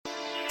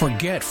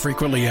Forget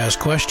frequently asked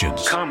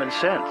questions. Common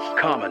sense,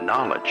 common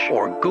knowledge,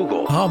 or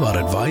Google. How about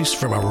advice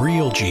from a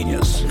real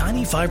genius?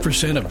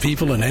 95% of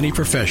people in any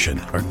profession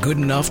are good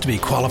enough to be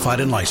qualified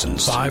and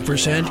licensed.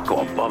 5% go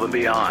above and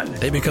beyond.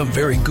 They become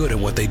very good at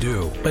what they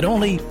do, but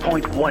only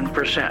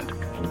 0.1%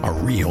 are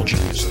real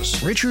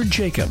geniuses. Richard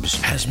Jacobs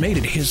has made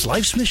it his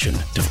life's mission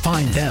to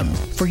find them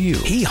for you.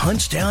 He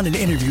hunts down and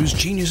interviews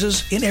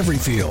geniuses in every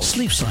field: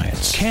 sleep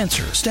science,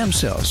 cancer, stem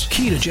cells,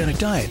 ketogenic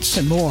diets,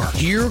 and more.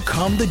 Here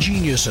come the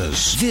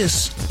geniuses.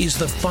 This is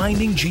the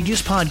Finding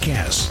Genius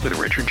Podcast with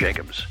Richard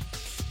Jacobs.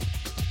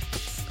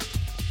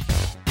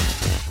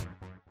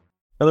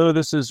 Hello,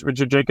 this is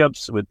Richard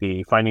Jacobs with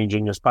the Finding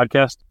Genius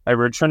Podcast. I have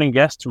a returning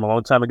guest from a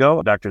long time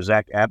ago, Dr.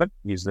 Zach Abbott.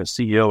 He's the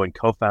CEO and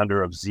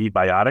co-founder of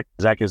ZBiotic.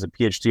 Zach is a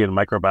PhD in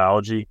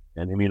microbiology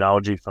and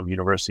immunology from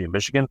University of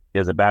Michigan. He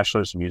has a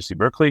bachelor's from UC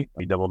Berkeley.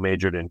 He double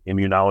majored in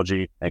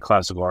immunology and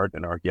classical art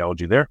and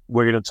archaeology there.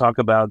 We're going to talk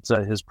about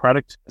his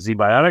product,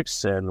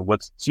 ZBiotics, and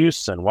what's its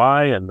use and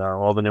why, and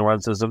all the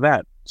nuances of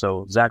that.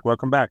 So, Zach,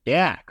 welcome back.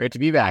 Yeah, great to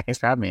be back. Thanks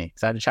for having me.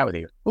 Excited to chat with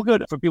you. Well,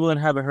 good. For people that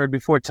haven't heard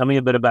before, tell me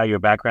a bit about your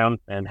background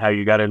and how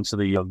you got into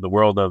the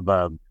world of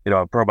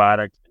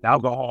probiotics, and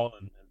alcohol,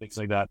 and things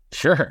like that.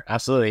 Sure,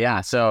 absolutely,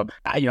 yeah. So,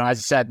 as you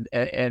said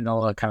in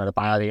the kind of the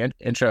bio, the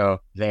intro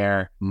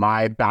there,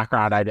 my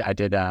background, I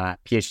did a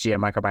PhD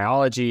in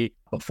microbiology.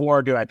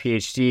 Before doing my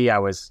PhD, I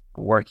was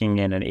working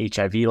in an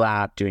HIV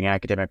lab doing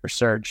academic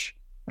research.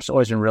 I've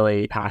always been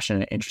really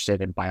passionate and interested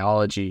in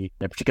biology,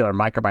 in particular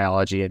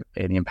microbiology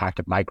and the impact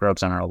of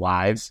microbes on our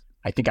lives.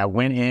 I think I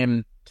went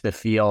into the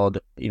field,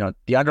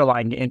 the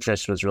underlying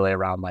interest was really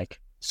around like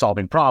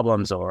solving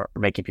problems or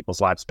making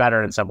people's lives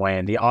better in some way.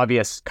 And the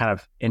obvious kind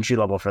of entry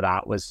level for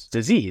that was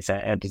disease,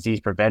 and disease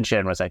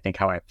prevention was, I think,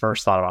 how I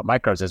first thought about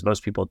microbes, as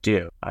most people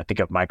do. I think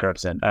of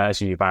microbes and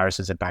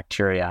viruses and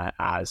bacteria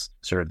as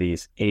sort of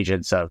these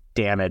agents of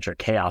damage or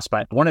chaos.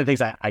 But one of the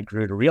things I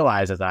grew to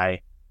realize as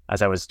I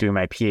was doing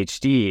my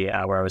PhD,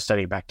 where I was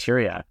studying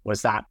bacteria,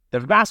 was that the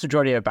vast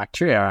majority of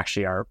bacteria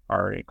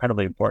are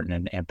incredibly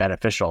important and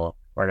beneficial,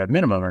 or at a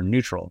minimum are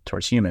neutral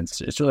towards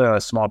humans. It's really a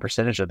small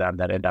percentage of them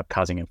that end up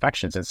causing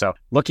infections. And so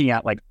looking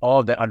at like all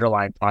of the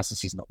underlying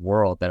processes in the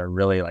world that are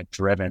really like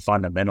driven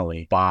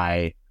fundamentally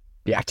by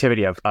the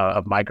activity of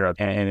microbes,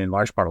 and in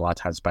large part, a lot of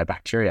times by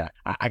bacteria,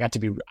 I got to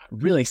be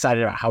really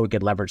excited about how we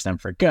could leverage them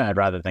for good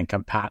rather than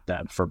combat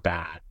them for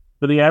bad.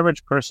 For the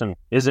average person,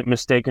 is it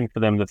mistaken for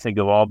them to think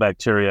of all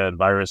bacteria and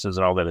viruses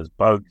and all that as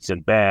bugs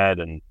and bad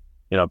and,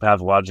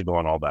 pathological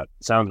and all that?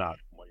 Sound not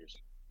what you're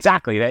saying.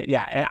 Exactly.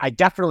 Yeah. I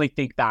definitely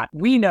think that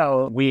we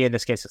in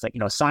this case, it's like,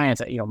 science,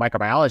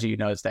 microbiology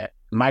knows that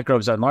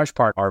microbes in large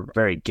part are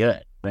very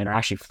good and are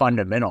actually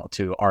fundamental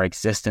to our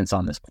existence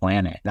on this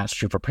planet. That's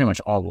true for pretty much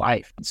all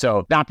life.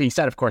 So that being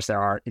said, of course, there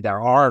are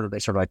they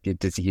sort of like the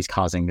disease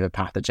causing the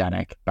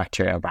pathogenic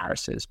bacteria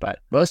viruses, but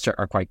most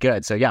are quite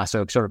good. So yeah,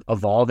 so sort of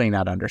evolving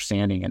that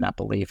understanding and that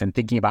belief and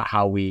thinking about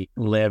how we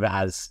live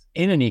as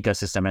in an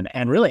ecosystem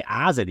and really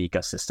as an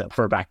ecosystem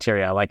for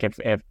bacteria. Like if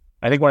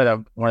I think one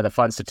of the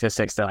fun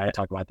statistics that I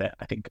talk about that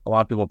I think a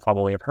lot of people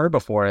probably have heard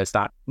before is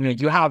that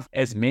you have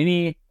as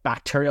many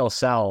bacterial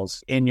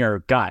cells in your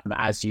gut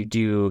as you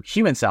do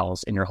human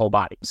cells in your whole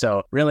body.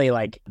 So really,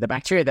 like the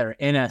bacteria that are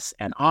in us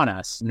and on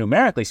us,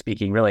 numerically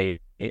speaking, really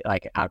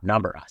like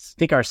outnumber us.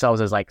 Think ourselves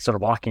as like sort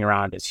of walking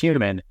around as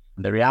human.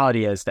 The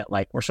reality is that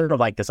like we're sort of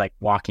like this like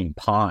walking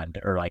pond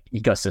or like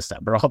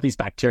ecosystem for all these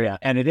bacteria.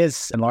 And it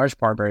is in large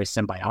part very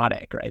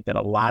symbiotic, right? That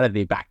a lot of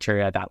the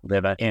bacteria that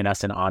live in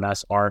us and on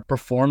us are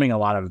performing a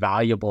lot of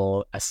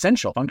valuable,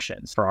 essential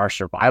functions for our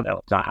survival.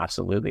 It's not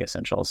absolutely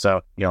essential.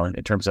 So,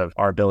 in terms of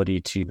our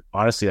ability to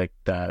honestly like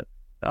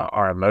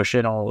our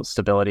emotional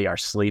stability, our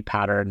sleep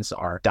patterns,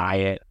 our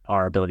diet,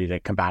 our ability to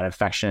combat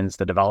infections,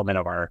 the development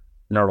of our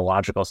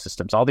neurological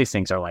systems, all these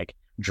things are like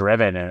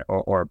driven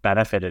or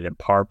benefited in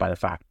part by the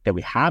fact that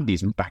we have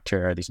these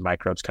bacteria, these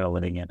microbes kind of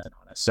living in and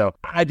on us. So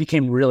I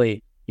became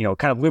really,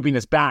 kind of looping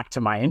this back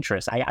to my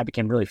interest, I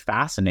became really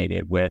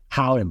fascinated with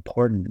how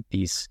important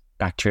these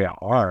bacteria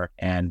are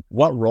and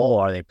what role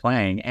are they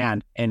playing.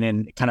 And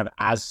then kind of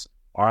as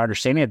our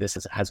understanding of this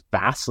has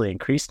vastly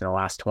increased in the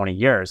last 20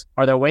 years,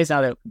 are there ways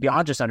now that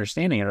beyond just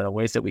understanding it, are there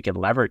ways that we can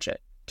leverage it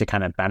to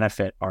kind of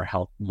benefit our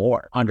health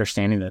more,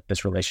 understanding that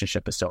this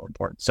relationship is so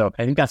important. So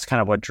I think that's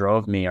kind of what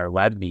drove me or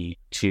led me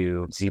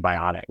to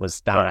ZBiotic,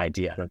 was that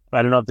idea.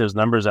 I don't know if there's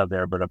numbers out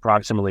there, but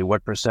approximately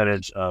what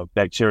percentage of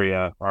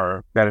bacteria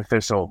are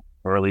beneficial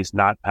or at least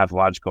not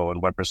pathological,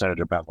 and what percentage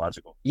are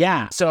pathological?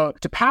 Yeah. So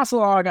to pass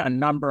along a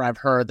number I've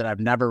heard that I've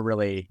never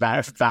really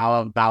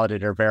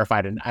validated or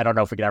verified, and I don't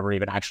know if we could ever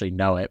even actually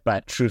know it,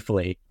 but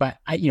truthfully,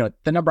 the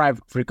number I've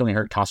frequently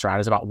heard tossed around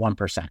is about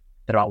 1%.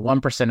 That about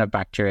 1% of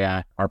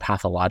bacteria are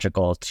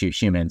pathological to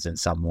humans in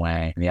some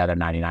way, and the other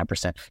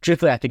 99%.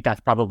 Truthfully, I think that's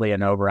probably an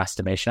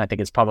overestimation. I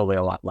think it's probably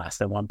a lot less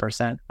than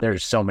 1%.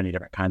 There's so many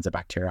different kinds of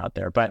bacteria out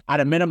there. But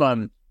at a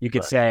minimum, you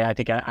could say, I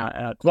think at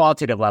a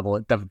qualitative level,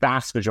 the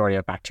vast majority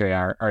of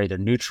bacteria are either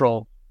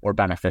neutral or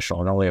beneficial,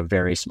 and only a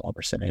very small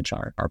percentage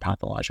are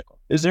pathological.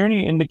 Is there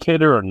any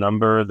indicator or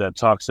number that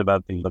talks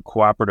about the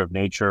cooperative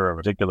nature of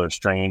a particular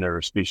strain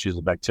or species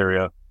of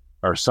bacteria?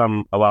 Are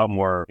some a lot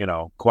more,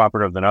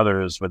 cooperative than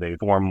others, where they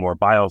form more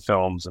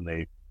biofilms and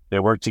they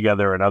work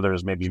together, and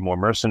others maybe more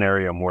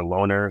mercenary or more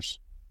loners?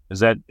 Has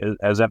that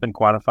been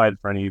quantified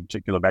for any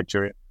particular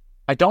bacteria?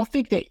 I don't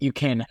think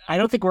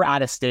we're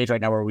at a stage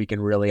right now where we can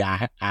really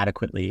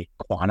adequately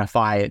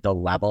quantify the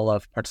level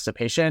of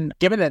participation,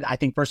 given that I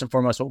think first and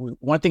foremost,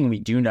 one thing we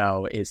do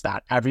know is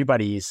that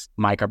everybody's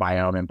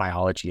microbiome and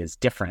biology is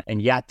different.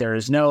 And yet there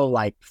is no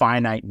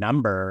finite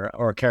number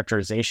or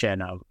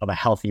characterization of a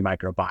healthy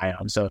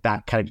microbiome. So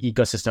that kind of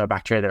ecosystem of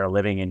bacteria that are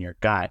living in your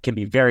gut can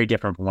be very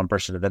different from one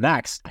person to the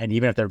next. And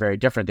even if they're very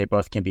different, they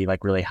both can be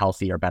really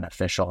healthy or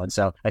beneficial. And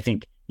so I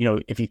think,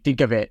 if you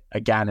think of it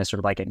again as sort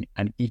of like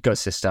an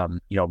ecosystem,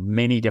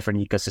 many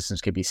different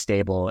ecosystems could be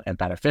stable and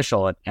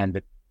beneficial, and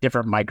the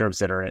different microbes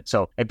that are in.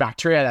 So a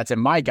bacteria that's in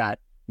my gut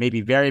may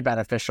be very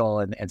beneficial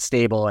and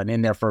stable and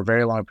in there for a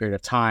very long period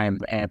of time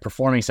and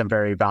performing some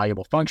very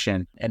valuable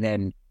function. And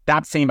then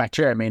that same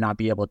bacteria may not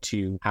be able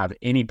to have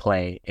any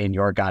play in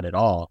your gut at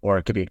all, or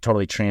it could be a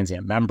totally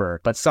transient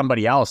member, but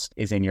somebody else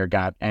is in your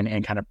gut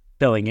and kind of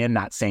filling in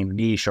that same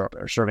niche or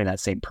serving that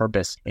same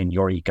purpose in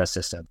your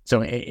ecosystem.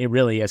 So it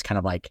really is kind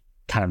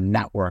of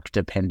network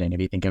dependent, if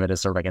you think of it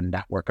as sort of like a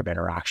network of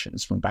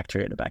interactions from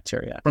bacteria to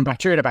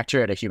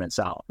bacteria to human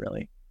cell,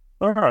 really.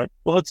 All right.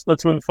 Well,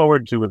 let's move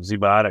forward to with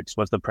ZBiotics.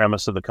 What's the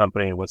premise of the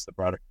company and what's the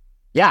product?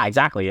 Yeah,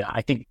 exactly.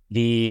 I think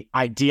the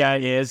idea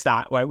is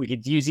that we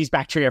could use these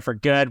bacteria for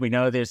good. We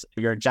know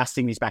you're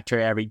ingesting these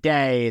bacteria every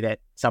day, that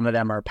some of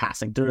them are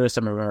passing through,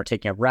 some of them are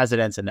taking up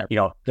residence, and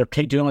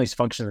they're doing all these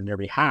functions on your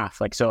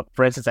behalf. So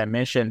for instance, I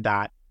mentioned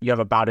that you have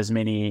about as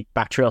many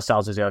bacterial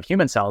cells as you have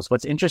human cells.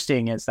 What's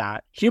interesting is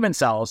that human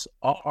cells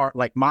are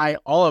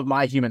all of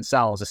my human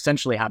cells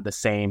essentially have the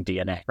same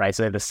DNA, right?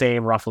 So they have the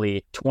same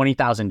roughly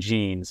 20,000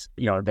 genes,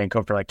 they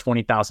encode for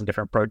 20,000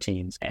 different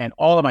proteins, and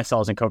all of my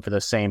cells encode for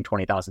those same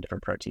 20,000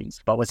 different proteins.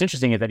 But what's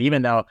interesting is that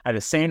even though I have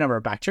the same number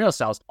of bacterial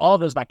cells, all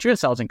of those bacterial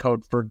cells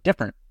encode for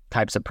different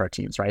types of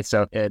proteins, right?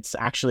 So it's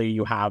actually,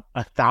 you have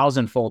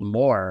 1,000-fold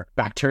more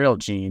bacterial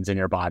genes in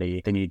your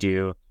body than you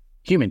do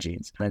human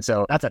genes. And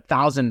so that's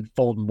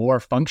 1,000-fold more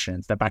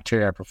functions that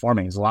bacteria are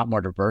performing. There's a lot more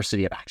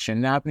diversity of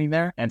action happening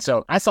there. And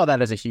so I saw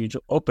that as a huge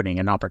opening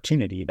and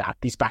opportunity, that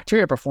these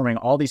bacteria are performing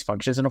all these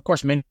functions. And of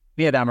course, many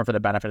of them are for the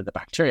benefit of the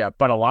bacteria,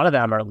 but a lot of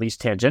them are at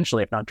least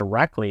tangentially, if not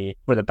directly,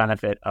 for the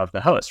benefit of the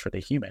host, for the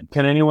human.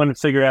 Can anyone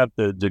figure out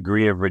the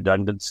degree of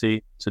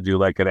redundancy to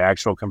do an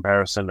actual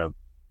comparison of,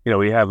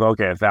 we have,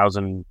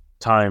 1,000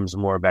 times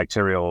more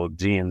bacterial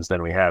genes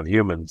than we have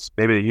humans.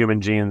 Maybe the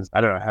human genes,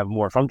 have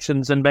more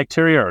functions than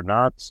bacteria or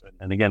not.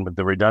 And again, with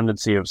the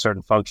redundancy of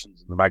certain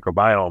functions in the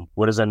microbiome,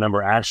 what does that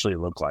number actually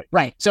look like?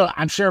 Right. So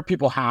I'm sure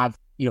people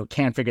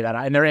can figure that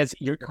out. And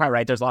you're quite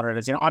right, there's a lot of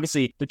it.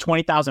 Obviously the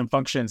 20,000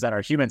 functions that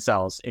our human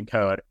cells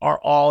encode are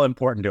all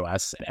important to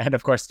us. And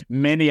of course,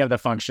 many of the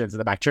functions that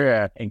the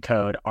bacteria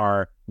encode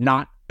are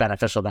not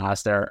beneficial to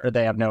us. They're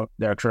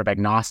sort of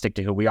agnostic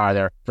to who we are.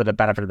 They're for the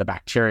benefit of the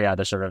bacteria.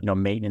 They're sort of,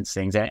 maintenance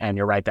things. And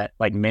you're right that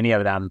many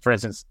of them, for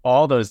instance,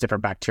 all those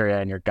different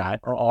bacteria in your gut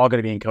are all going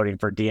to be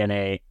encoding for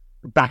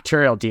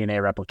bacterial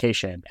DNA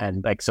replication.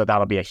 And so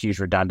that'll be a huge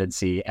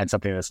redundancy and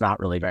something that's not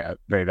really very,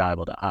 very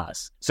valuable to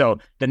us. So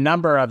the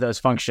number of those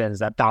functions,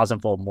 that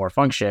 1,000-fold more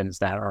functions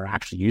that are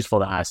actually useful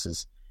to us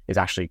is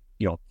actually,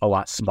 a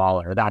lot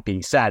smaller. That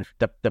being said,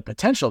 the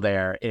potential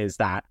there is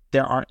that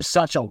there are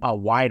such a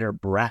wider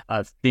breadth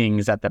of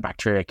things that the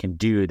bacteria can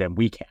do than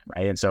we can,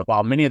 right? And so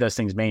while many of those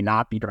things may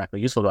not be directly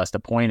useful to us, the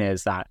point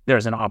is that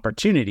there's an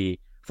opportunity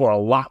for a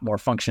lot more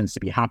functions to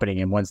be happening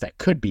and ones that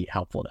could be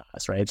helpful to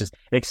us, right? It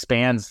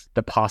expands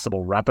the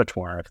possible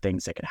repertoire of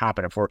things that could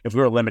happen. If we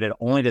were limited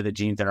only to the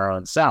genes in our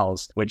own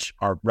cells, which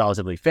are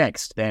relatively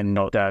fixed, then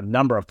the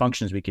number of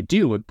functions we could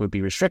do would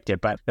be restricted.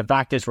 But the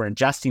fact is, we're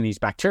ingesting these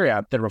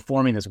bacteria that are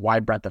performing this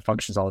wide breadth of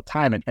functions all the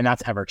time, and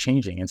that's ever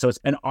changing. And so it's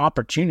an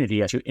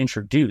opportunity to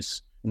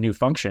introduce new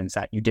functions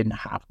that you didn't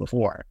have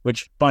before,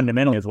 which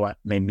fundamentally is what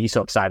made me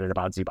so excited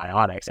about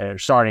ZBiotics and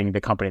starting the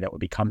company that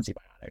would become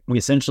ZBiotic. We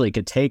essentially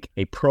could take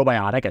a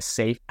probiotic, a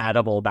safe,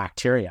 edible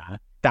bacteria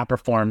that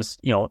performs,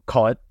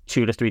 call it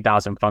 2,000 to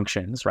 3,000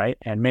 functions, right?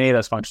 And many of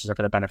those functions are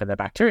for the benefit of the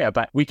bacteria,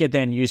 but we could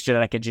then use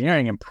genetic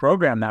engineering and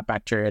program that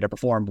bacteria to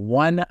perform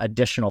one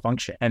additional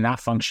function. And that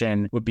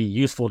function would be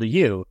useful to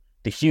you,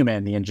 the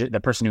human,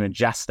 the person who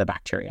ingests the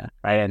bacteria,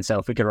 right? And so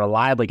if we could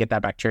reliably get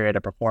that bacteria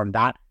to perform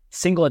that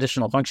single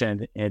additional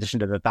function in addition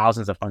to the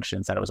thousands of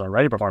functions that it was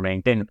already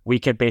performing, then we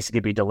could basically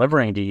be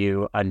delivering to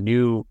you a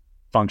new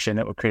function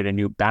that would create a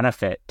new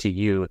benefit to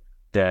you,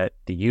 the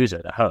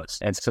user, the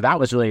host. And so that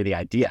was really the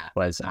idea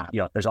was,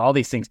 there's all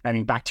these things. I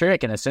mean, bacteria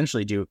can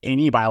essentially do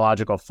any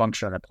biological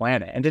function on the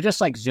planet. And to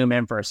just zoom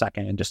in for a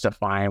second and just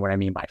define what I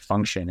mean by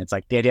function, it's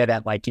the idea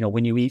that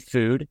when you eat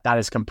food, that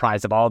is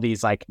comprised of all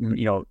these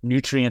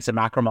nutrients and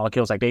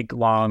macromolecules, big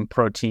long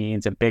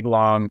proteins and big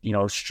long,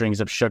 strings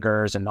of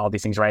sugars and all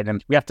these things, right?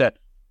 And we have to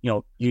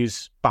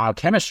use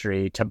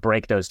biochemistry to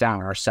break those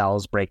down. Our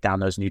cells break down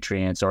those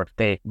nutrients, or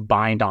they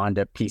bind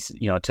onto pieces,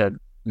 to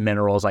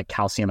minerals like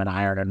calcium and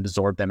iron and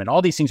absorb them. And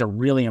all these things are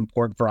really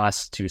important for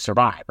us to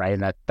survive, right?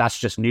 And that's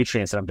just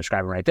nutrients that I'm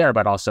describing right there,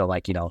 but also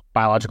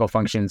biological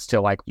functions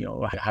to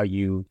how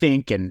you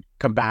think and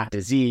combat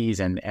disease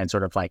and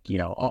sort of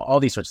all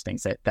these sorts of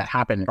things that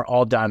happen are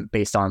all done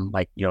based on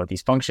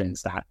these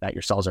functions that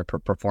your cells are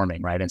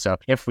performing, right? And so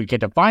if we could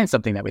define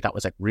something that we thought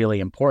was really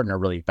important or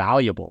really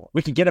valuable,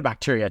 we could get a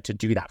bacteria to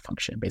do that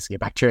function. Basically, a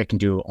bacteria can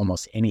do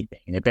almost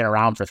anything. And they've been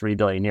around for 3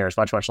 billion years,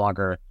 much, much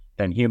longer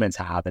than humans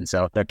have. And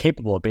so they're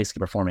capable of basically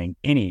performing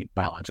any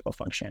biological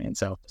function. And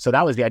so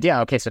that was the idea.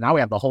 Okay, so now we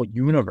have the whole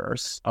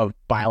universe of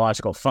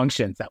biological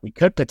functions that we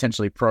could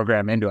potentially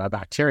program into a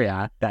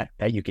bacteria that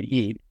you could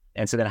eat.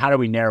 And so then how do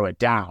we narrow it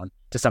down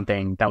to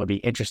something that would be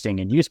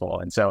interesting and useful?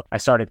 And so I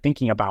started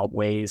thinking about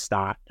ways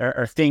that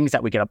or things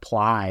that we could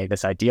apply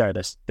this idea or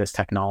this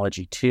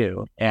technology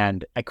to.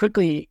 And I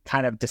quickly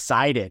kind of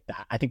decided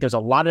that I think there's a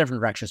lot of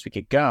different directions we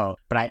could go,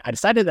 but I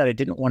decided that I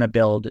didn't want to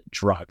build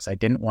drugs. I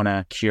didn't want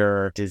to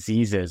cure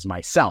diseases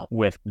myself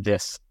with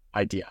this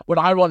idea. What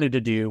I wanted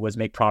to do was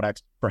make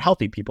products for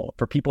healthy people,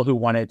 for people who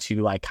wanted to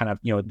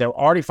they're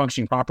already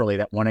functioning properly,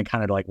 that want to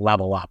kind of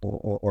level up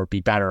or be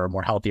better or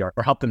more healthy, or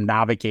help them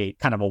navigate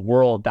kind of a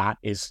world that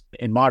is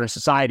in modern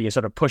society is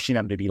sort of pushing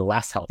them to be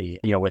less healthy,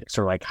 with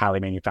sort of highly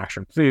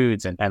manufactured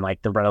foods and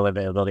the relative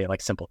availability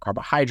of simple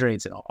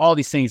carbohydrates and all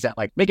these things that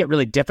make it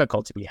really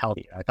difficult to be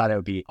healthy. I thought it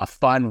would be a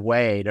fun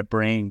way to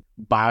bring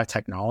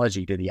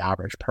biotechnology to the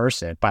average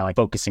person by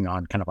focusing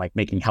on kind of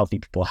making healthy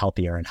people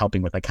healthier and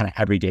helping with kind of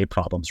everyday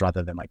problems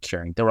rather than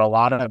curing. There were a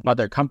lot of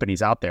other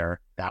companies out there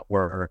that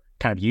were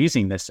kind of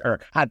using this or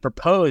had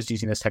proposed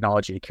using this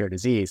technology to cure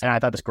disease. And I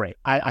thought it was great.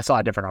 I saw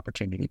a different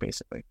opportunity,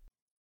 basically.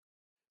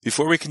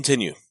 Before we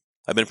continue,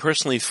 I've been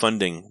personally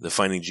funding the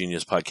Finding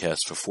Genius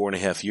podcast for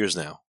 4.5 years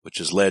now, which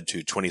has led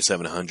to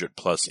 2,700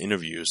 plus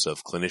interviews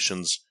of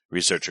clinicians,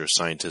 researchers,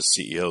 scientists,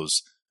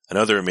 CEOs, and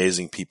other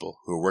amazing people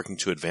who are working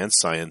to advance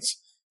science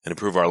and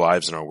improve our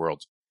lives and our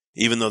world.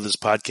 Even though this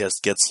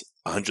podcast gets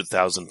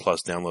 100,000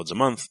 plus downloads a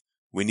month,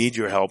 we need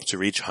your help to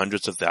reach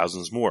hundreds of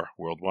thousands more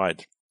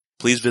worldwide.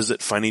 Please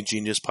visit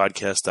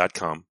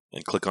findinggeniuspodcast.com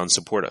and click on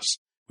Support Us.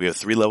 We have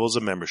 3 levels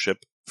of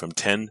membership from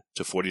 $10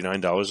 to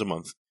 $49 a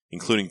month,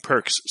 including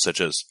perks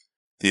such as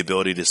the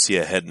ability to see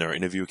ahead in our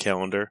interview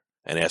calendar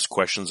and ask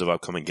questions of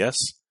upcoming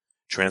guests,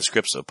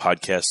 transcripts of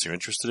podcasts you're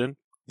interested in,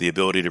 the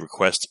ability to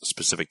request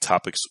specific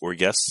topics or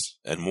guests,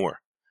 and more.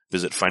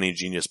 Visit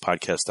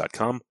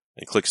findinggeniuspodcast.com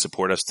and click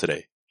Support Us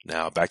today.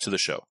 Now back to the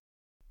show.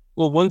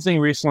 Well, one thing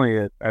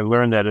recently I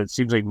learned that it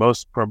seems like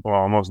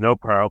almost no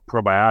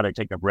probiotics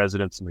take up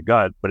residence in the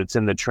gut, but it's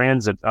in the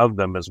transit of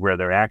them is where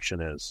their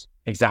action is.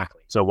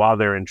 Exactly. So while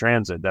they're in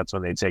transit, that's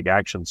when they take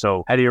action.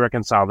 So how do you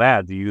reconcile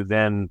that? Do you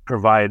then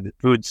provide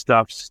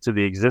foodstuffs to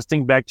the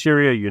existing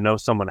bacteria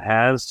someone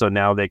has, so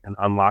now they can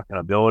unlock an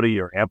ability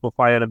or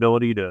amplify an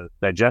ability to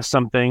digest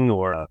something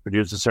or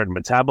produce a certain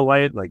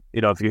metabolite?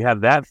 If you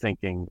have that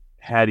thinking,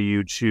 how do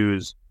you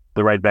choose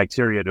the right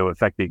bacteria to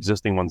affect the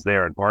existing ones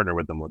there and partner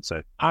with them, let's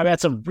say?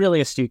 That's a really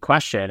astute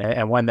question,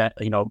 and one that,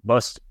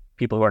 most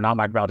people who are not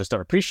microbiologists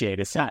don't appreciate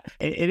is that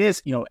it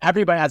is,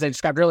 everybody, as I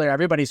described earlier,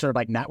 everybody's sort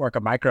of network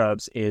of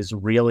microbes is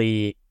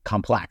really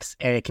complex,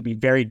 and it can be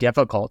very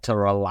difficult to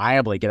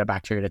reliably get a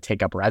bacteria to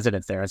take up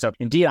residence there. And so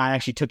indeed, I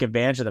actually took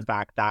advantage of the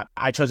fact that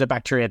I chose a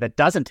bacteria that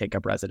doesn't take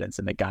up residence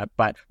in the gut,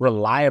 but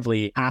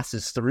reliably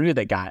passes through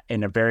the gut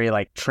in a very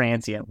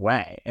transient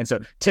way. And so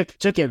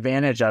took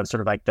advantage of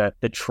sort of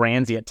the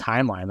transient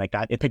timeline like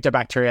that. It picked a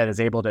bacteria that's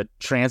able to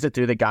transit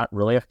through the gut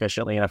really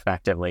efficiently and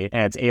effectively,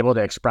 and it's able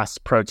to express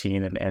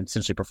protein and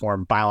essentially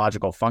perform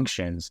biological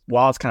functions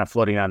while it's kind of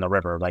floating down the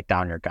river,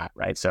 down your gut,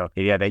 right? So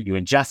the idea that you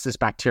ingest this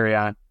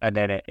bacteria and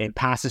then it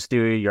passes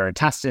through your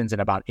intestines in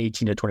about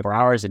 18 to 24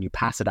 hours and you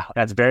pass it out.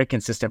 That's very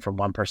consistent from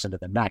one person to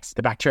the next.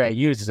 The bacteria I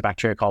use is a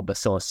bacteria called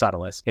Bacillus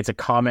subtilis. It's a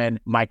common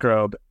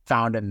microbe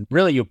found in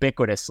really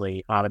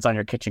ubiquitously. It's on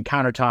your kitchen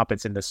countertop.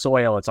 It's in the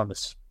soil. It's on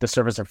the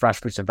surface of fresh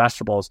fruits and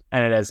vegetables.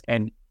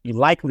 And you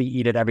likely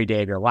eat it every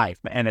day of your life.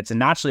 And it's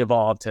naturally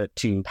evolved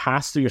to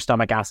pass through your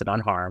stomach acid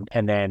unharmed.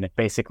 And then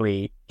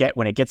basically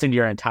when it gets into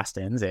your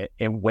intestines, it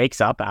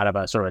wakes up out of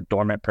a sort of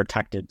dormant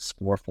protected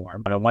spore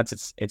form. And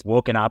once it's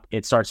woken up,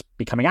 it starts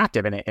becoming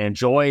active and it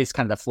enjoys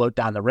kind of the float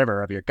down the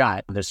river of your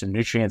gut. There's some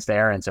nutrients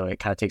there. And so it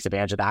kind of takes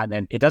advantage of that. And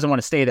then it doesn't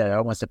want to stay there.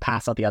 It wants to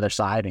pass out the other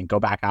side and go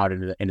back out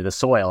into the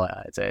soil.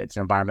 It's an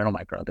environmental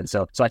microbe. And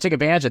so I took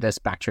advantage of this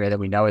bacteria that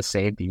we know is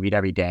safe, that you eat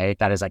every day,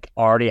 that is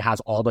already has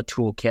all the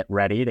toolkit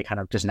ready to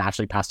kind of just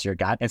naturally pass to your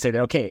gut, and say that,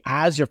 okay,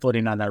 as you're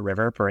floating on that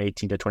river for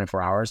 18 to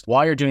 24 hours,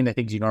 while you're doing the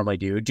things you normally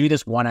do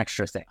this one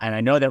extra thing. And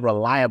I know that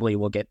reliably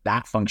we'll get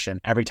that function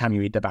every time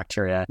you eat the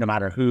bacteria, no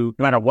matter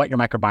what your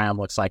microbiome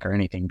looks like or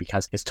anything,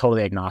 because it's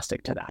totally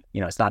agnostic to that.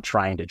 It's not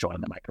trying to join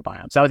the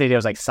microbiome. So the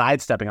idea was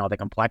sidestepping all the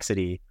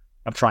complexity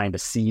of trying to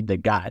seed the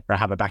gut or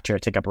have a bacteria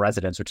take up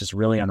residence, which is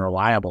really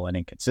unreliable and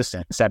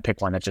inconsistent. Instead,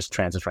 pick one that just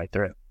transits right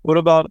through. What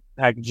about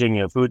packaging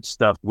your food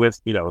stuff with,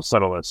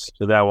 subtleness,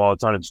 so that while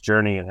it's on its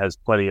journey, it has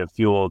plenty of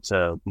fuel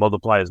to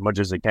multiply as much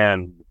as it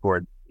can before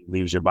it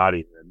leaves your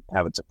body and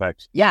have its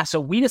effects? Yeah. So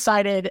we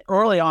decided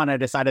early on, I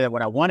decided that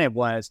what I wanted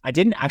was I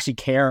didn't actually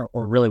care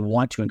or really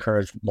want to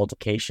encourage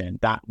multiplication,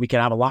 that we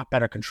could have a lot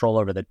better control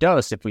over the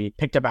dose if we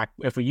picked it back,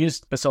 if we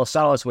used Bacillus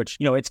subtilis, which,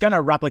 it's going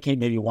to replicate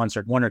maybe one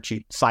or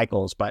two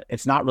cycles, but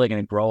it's not really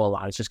going to grow a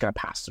lot. It's just going to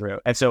pass through.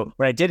 And so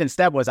what I did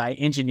instead was I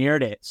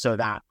engineered it so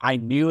that I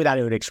knew that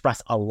it would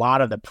express a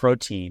lot of the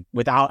protein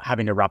without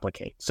having to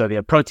replicate. So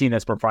the protein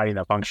that's providing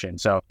the function.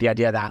 So the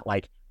idea that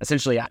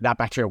essentially that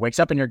bacteria wakes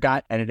up in your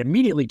gut and it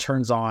immediately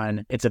turns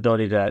on its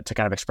ability to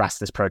kind of express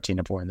this protein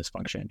and perform this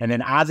function. And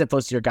then as it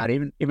flows to your gut,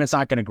 even if it's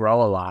not going to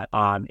grow a lot,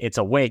 it's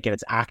awake and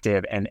it's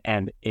active. And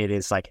it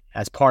is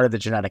as part of the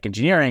genetic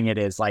engineering, it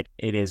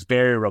is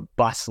very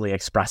robustly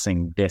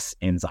expressing this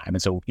enzyme.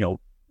 And so,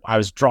 I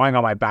was drawing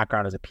on my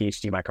background as a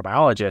PhD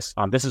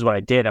microbiologist. This is what I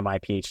did in my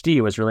PhD,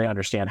 was really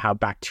understand how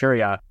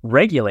bacteria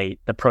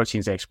regulate the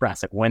proteins they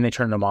express, when they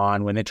turn them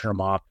on, when they turn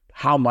them off.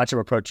 How much of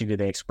a protein do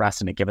they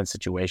express in a given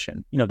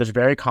situation? There's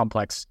very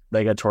complex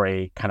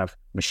regulatory kind of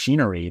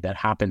machinery that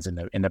happens in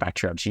the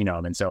bacterial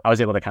genome. And so I was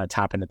able to kind of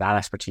tap into that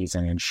expertise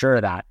and ensure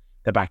that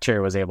the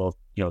bacteria was able,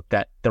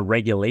 that the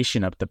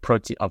regulation of the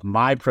protein, of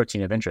my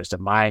protein of interest, of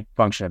my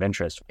function of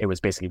interest, it was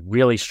basically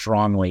really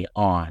strongly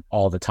on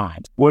all the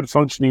time. What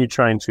function are you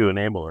trying to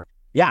enable?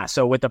 Yeah.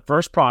 So with the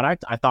first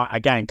product, I thought,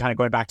 again, kind of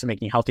going back to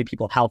making healthy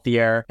people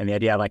healthier and the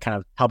idea of kind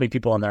of helping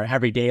people in their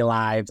everyday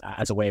lives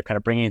as a way of kind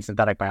of bringing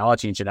synthetic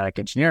biology and genetic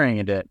engineering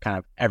into kind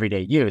of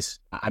everyday use.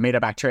 I made a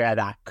bacteria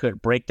that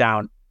could break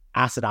down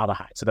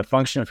acetaldehyde. So the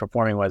function of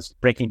performing was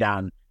breaking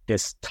down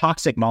this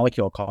toxic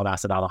molecule called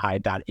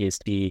acetaldehyde that is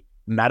the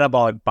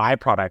metabolic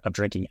byproduct of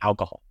drinking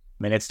alcohol.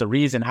 I mean, it's the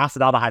reason,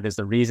 acetaldehyde is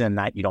the reason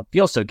that you don't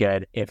feel so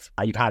good if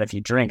you've had a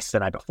few drinks the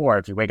night before.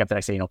 If you wake up the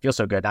next day, you don't feel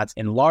so good. That's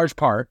in large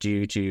part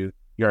due to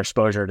your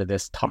exposure to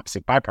this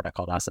toxic byproduct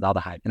called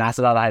acetaldehyde. And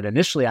acetaldehyde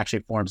initially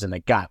actually forms in the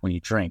gut when you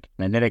drink.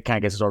 And then it kind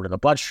of gets absorbed in the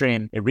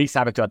bloodstream. It wreaks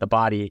havoc throughout the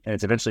body and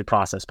it's eventually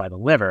processed by the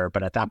liver.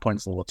 But at that point,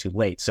 it's a little too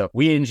late. So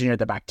we engineered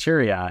the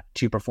bacteria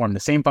to perform the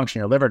same function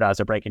your liver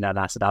does of breaking down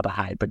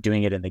acetaldehyde, but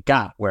doing it in the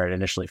gut where it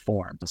initially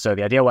formed. So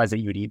the idea was that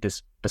you would eat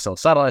this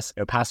Bacillus subtilis,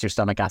 it would pass your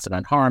stomach acid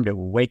unharmed, it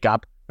would wake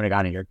up. When it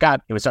got into your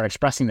gut, it would start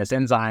expressing this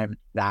enzyme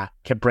that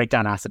could break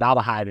down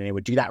acetaldehyde, and it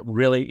would do that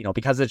really,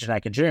 because of the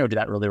genetic engineering, it would do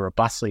that really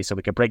robustly. So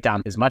we could break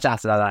down as much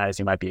acetaldehyde as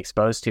you might be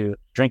exposed to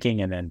drinking,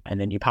 and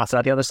then you pass it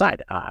out the other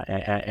side,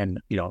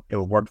 and it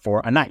would work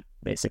for a night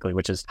basically,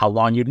 which is how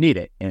long you'd need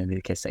it in the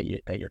case that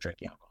you're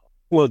drinking alcohol.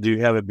 Well, do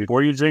you have it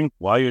before you drink,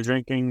 while you're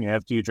drinking,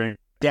 after you drink?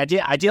 The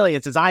idea, ideally,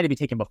 it's designed to be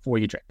taken before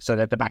you drink, so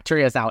that the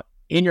bacteria is out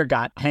in your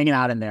gut, hanging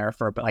out in there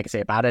for, like I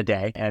say, about a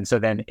day, and so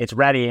then it's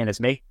ready and it's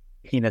making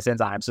this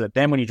enzyme, so that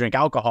then when you drink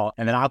alcohol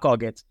and then alcohol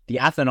gets the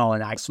ethanol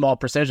and a small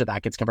percentage of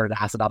that gets converted to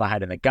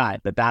acetaldehyde in the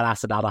gut, that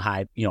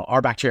acetaldehyde,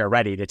 our bacteria are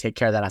ready to take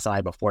care of that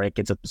acetaldehyde before it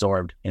gets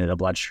absorbed into the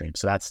bloodstream.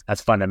 So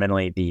that's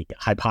fundamentally the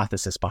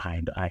hypothesis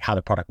behind how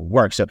the product will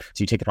work. So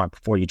you take the product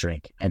before you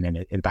drink, and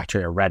then the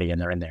bacteria are ready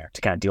and they're in there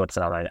to kind of deal with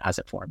acetaldehyde as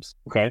it forms.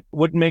 Okay.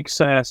 What makes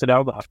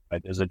acetaldehyde?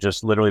 Is it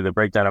just literally the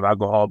breakdown of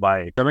alcohol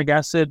by stomach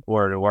acid,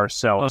 or do our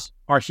cells?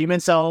 Our human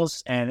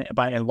cells, and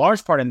by in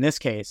large part in this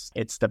case,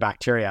 it's the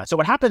bacteria. So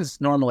what happens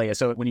normally is,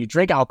 so when you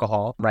drink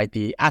alcohol, right,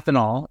 the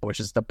ethanol, which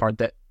is the part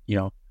that,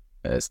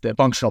 is the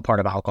functional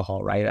part of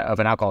alcohol, right, of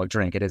an alcoholic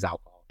drink, it is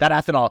alcohol. That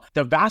ethanol,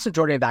 the vast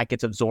majority of that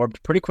gets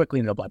absorbed pretty quickly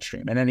in the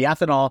bloodstream. And then the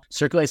ethanol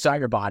circulates throughout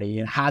your body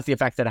and has the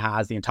effect that it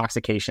has, the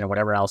intoxication and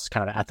whatever else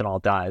kind of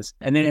ethanol does.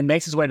 And then it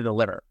makes its way to the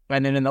liver.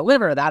 And then in the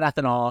liver, that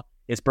ethanol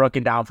is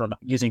broken down from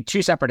using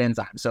two separate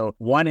enzymes. So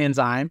one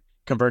enzyme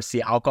converts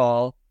the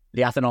alcohol,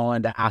 the ethanol,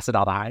 into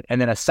acetaldehyde,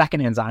 and then a second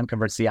enzyme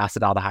converts the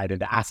acetaldehyde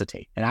into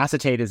acetate. And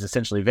acetate is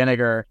essentially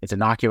vinegar. It's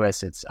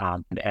innocuous. It's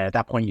and at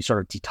that point you sort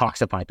of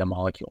detoxify the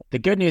molecule. The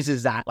good news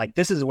is that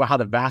this is how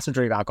the vast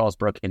majority of alcohol is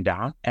broken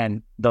down,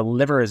 and the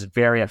liver is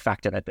very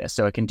effective at this.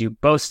 So it can do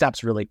both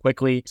steps really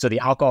quickly. So the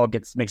alcohol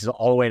makes it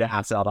all the way to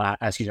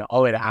acetaldehyde, all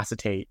the way to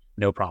acetate.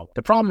 No problem.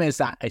 The problem is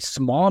that a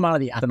small amount of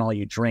the ethanol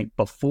you drink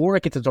before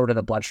it gets absorbed in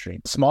the bloodstream,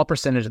 a small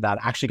percentage of that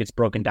actually gets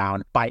broken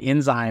down by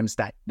enzymes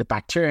that the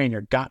bacteria in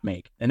your gut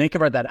make, and they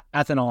convert that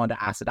ethanol into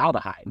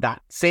acetaldehyde,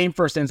 that same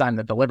first enzyme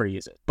that the liver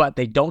uses. But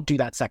they don't do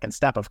that second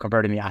step of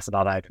converting the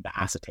acetaldehyde into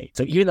acetate.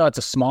 So even though it's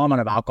a small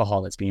amount of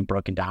alcohol that's being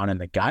broken down in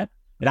the gut,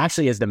 it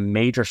actually is the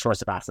major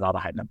source of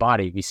acetaldehyde in the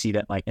body. We see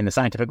that in the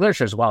scientific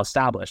literature is well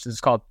established. This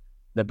is called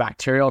the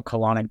bacterial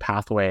colonic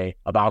pathway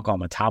of alcohol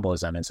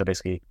metabolism. And so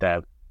basically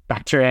the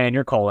bacteria in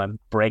your colon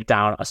break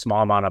down a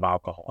small amount of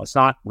alcohol. It's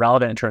not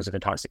relevant in terms of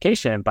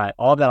intoxication, but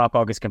all of that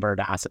alcohol gets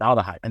converted to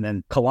acetaldehyde. And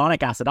then colonic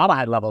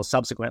acetaldehyde levels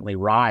subsequently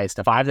rise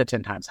to 5 to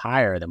 10 times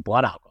higher than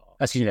blood alcohol.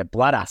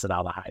 blood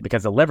acetaldehyde,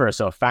 because the liver is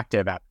so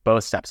effective at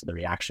both steps of the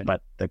reaction,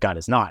 but the gut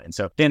is not. And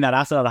so then that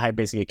acetaldehyde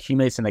basically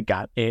accumulates in the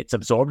gut. It's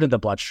absorbed in the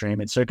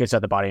bloodstream. It circulates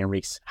throughout the body and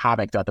wreaks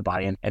havoc throughout the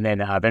body, and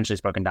then eventually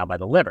is broken down by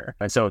the liver.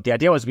 And so the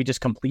idea was we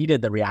just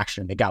completed the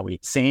reaction in the gut.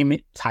 Same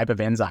type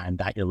of enzyme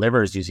that your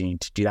liver is using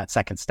to do that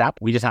second step.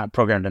 We just have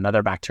programmed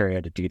another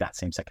bacteria to do that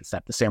same second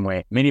step, the same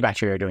way many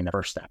bacteria are doing the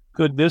first step.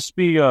 Could this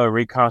be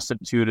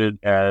reconstituted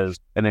as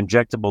an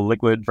injectable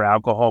liquid for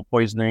alcohol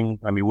poisoning?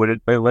 I mean, would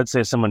it, let's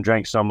say someone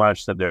drank so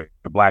much that they're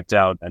blacked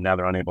out and now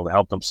they're unable to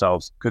help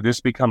themselves. Could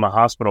this become a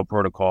hospital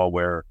protocol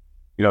where,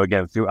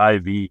 again, through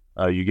IV,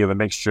 you give a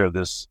mixture of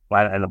this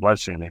and the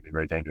bloodstream? May be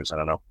very dangerous. I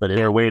don't know. But is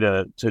there a way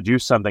to do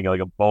something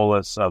like a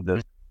bolus of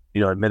this,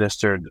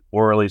 administered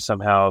orally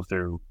somehow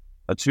through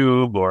a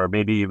tube, or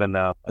maybe even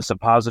a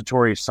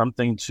suppository,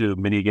 something to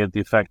mitigate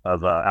the effect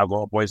of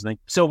alcohol poisoning?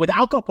 So with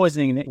alcohol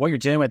poisoning, what you're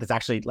dealing with is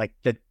actually like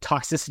the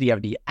toxicity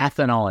of the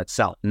ethanol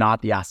itself,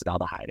 not the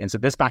acetaldehyde. And so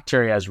this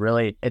bacteria is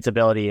really, its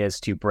ability is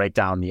to break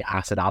down the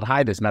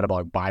acetaldehyde, this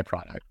metabolic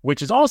byproduct,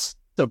 which is also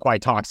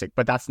quite toxic,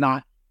 but that's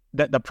not.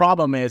 The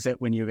problem is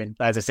that when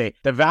as I say,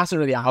 the vast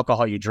majority of the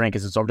alcohol you drink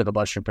is absorbed to the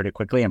bloodstream pretty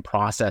quickly and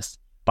processed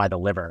by the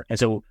liver. And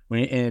so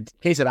in the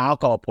case of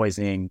alcohol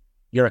poisoning,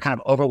 you're kind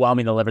of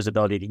overwhelming the liver's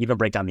ability to even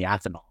break down the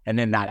ethanol. And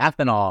then that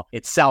ethanol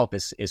itself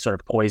is sort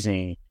of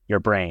poisoning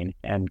your brain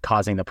and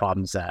causing the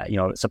problems,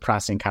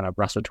 suppressing kind of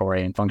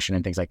respiratory and function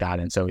and things like that.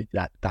 And so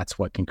that's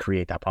what can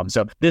create that problem.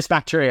 So this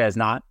bacteria is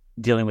not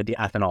dealing with the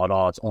ethanol at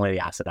all. It's only the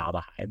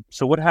acetaldehyde.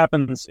 So what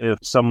happens if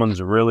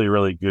someone's really,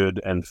 really good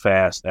and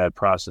fast at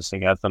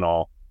processing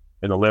ethanol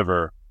in the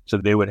liver? So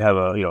they would have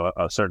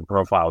a certain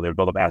profile. They would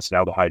build up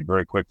acetaldehyde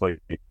very quickly.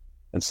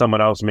 And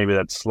someone else, maybe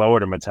that's slower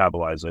to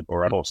metabolize it,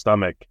 or a whole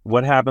stomach.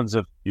 What happens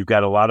if you've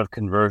got a lot of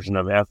conversion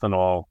of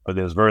ethanol, but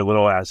there's very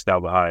little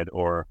acetaldehyde,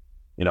 or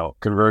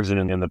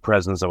conversion in the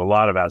presence of a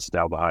lot of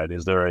acetaldehyde?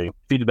 Is there a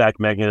feedback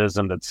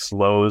mechanism that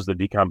slows the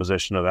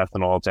decomposition of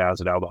ethanol to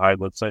acetaldehyde,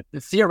 let's say?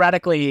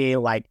 Theoretically,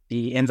 like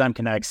the enzyme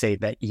kinetics say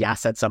that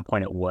yes, at some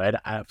point it would.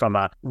 From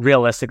a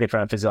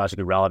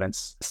physiologically relevant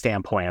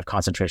standpoint of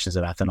concentrations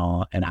of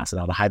ethanol and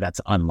acetaldehyde,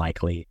 that's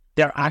unlikely.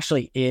 There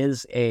actually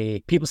is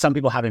some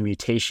people have a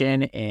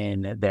mutation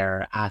in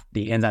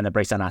the enzyme that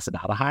breaks down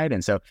acetaldehyde.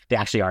 And so they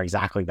actually are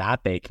exactly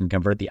that. They can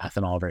convert the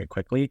ethanol very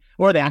quickly.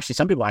 Or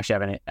some people actually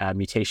have a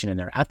mutation in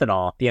their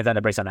ethanol, the enzyme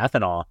that breaks down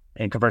ethanol,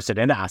 and converts it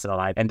into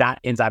acetaldehyde. And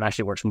that enzyme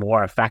actually works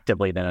more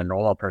effectively than a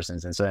normal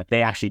person's. And so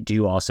they actually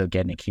do also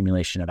get an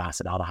accumulation of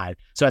acetaldehyde.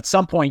 So at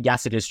some point,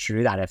 yes, it is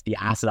true that if the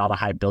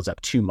acetaldehyde builds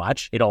up too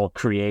much, it'll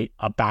create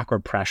a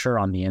backward pressure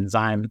on the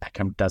enzyme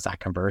that does that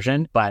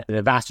conversion. But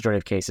the vast majority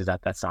of cases,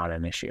 that's not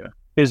an issue.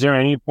 Is there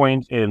any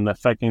point in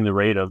affecting the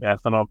rate of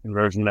ethanol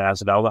conversion to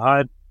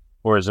acetaldehyde,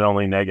 or is it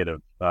only negative,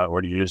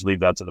 or do you just leave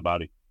that to the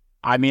body?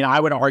 I mean, I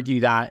would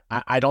argue that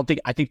I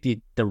think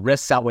the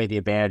risks outweigh the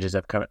advantages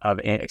of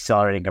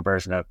accelerating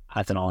conversion of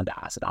ethanol into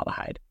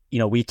acetaldehyde.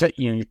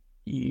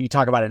 You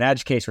talk about an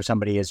edge case where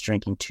somebody is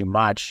drinking too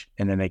much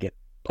and then they get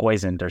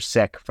poisoned or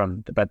sick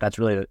but that's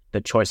really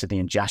the choice of the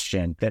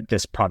ingestion that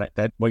this product,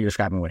 that what you're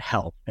describing, would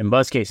help. In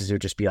most cases, it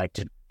would just be like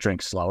to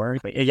drink slower.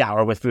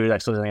 Or with food,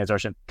 like slow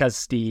absorption,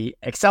 because the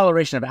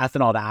acceleration of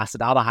ethanol to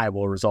acetaldehyde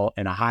will result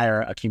in a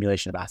higher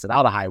accumulation of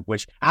acetaldehyde,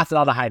 which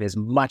acetaldehyde is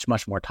much,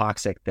 much more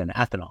toxic than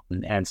ethanol.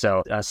 And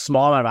so a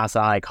small amount of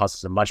acetaldehyde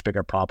causes a much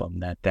bigger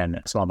problem than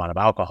a small amount of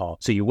alcohol.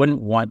 So you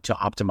wouldn't want to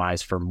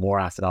optimize for more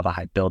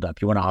acetaldehyde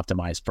buildup. You want to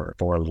optimize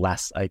for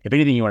less. Like, if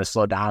anything, you want to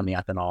slow down the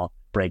ethanol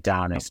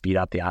breakdown and speed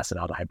up the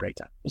acetaldehyde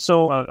breakdown.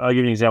 So I'll give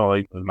you an example.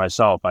 Like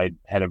myself, I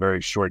had a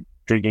very short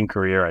drinking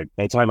career.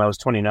 By the time I was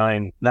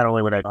 29, not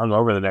only would I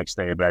hungover the next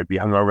day, but I'd be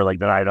hungover like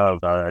the night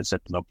of. I said,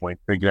 no point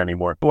drinking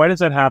anymore. But why does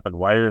that happen?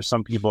 Why are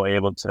some people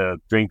able to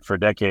drink for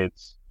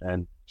decades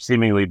and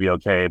seemingly be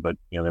okay, but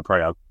they're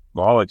probably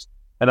alcoholics?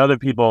 And other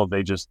people,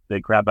 they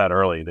crap out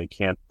early. They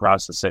can't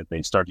process it.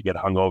 They start to get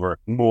hungover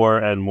more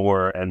and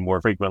more and more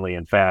frequently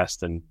and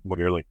fast and more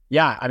early.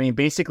 Yeah. I mean,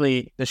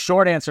 basically, the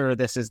short answer to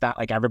this is that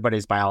like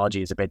everybody's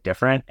biology is a bit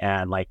different,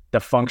 and like the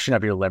function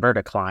of your liver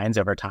declines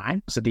over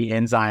time. So the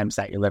enzymes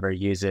that your liver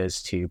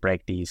uses to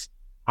break these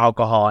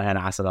alcohol and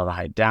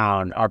acetaldehyde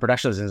down, our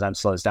production of those enzymes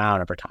slows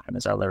down over time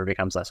as our liver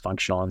becomes less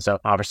functional. And so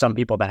for some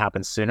people that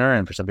happens sooner,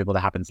 and for some people that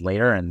happens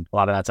later, and a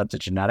lot of that's up to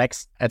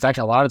genetics. It's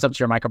actually a lot of it's up to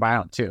your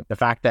microbiome too. The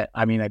fact that,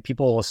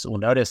 people will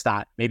notice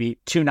that maybe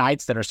two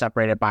nights that are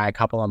separated by a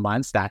couple of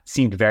months that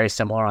seemed very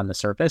similar on the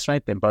surface,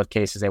 right? In both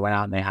cases, they went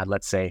out and they had,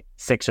 let's say,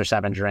 6 or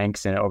 7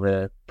 drinks and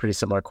over a pretty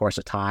similar course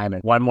of time.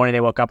 And one morning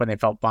they woke up and they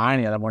felt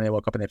fine. The other morning they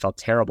woke up and they felt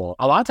terrible.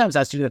 A lot of times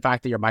that's due to the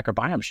fact that your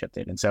microbiome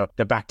shifted. And so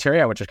the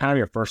bacteria, which is kind of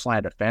your first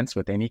line of defense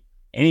with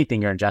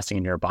anything you're ingesting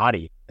in your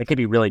body, it could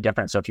be really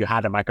different. So if you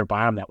had a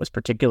microbiome that was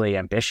particularly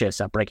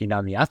ambitious at breaking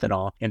down the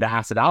ethanol into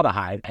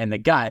acetaldehyde in the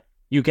gut,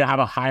 you could have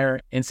a higher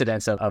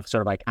incidence of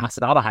sort of like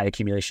acetaldehyde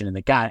accumulation in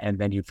the gut, and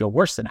then you feel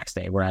worse the next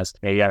day. Whereas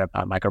maybe you had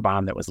a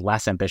microbiome that was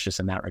less ambitious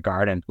in that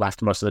regard and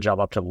left most of the job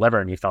up to the liver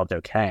and you felt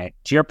okay.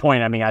 To your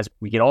point, as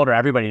we get older, most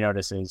everybody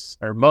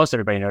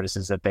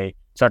notices that they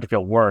start to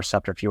feel worse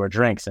after fewer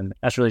drinks. And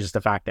that's really just the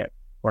fact that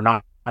we're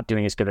not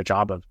doing as good a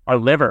job of, our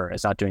liver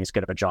is not doing as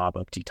good of a job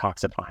of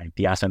detoxifying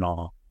the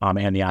ethanol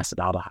and the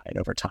acetaldehyde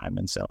over time.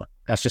 And so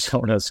that's just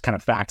one of those kind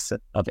of facts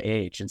of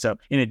age. And so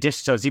in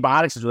addition, so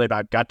Z-Biotics is really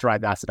about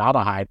gut-derived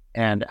acetaldehyde,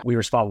 and we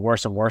respond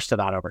worse and worse to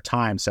that over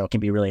time. So it can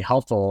be really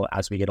helpful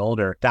as we get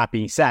older. That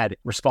being said,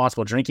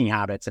 responsible drinking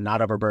habits and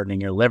not overburdening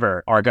your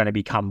liver are going to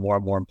become more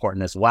and more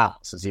important as well.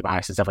 So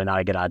Z-Biotics is definitely not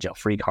a get out of jail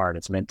free card.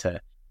 It's meant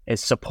to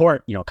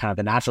support, kind of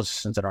the natural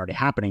systems that are already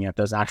happening. If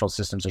those natural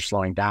systems are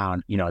slowing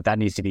down, that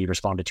needs to be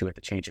responded to at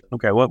the change.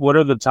 Okay. What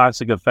are the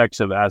toxic effects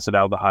of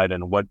acetaldehyde,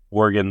 and what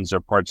organs or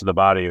parts of the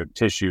body or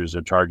tissues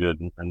are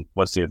targeted, and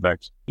what's the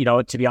effects?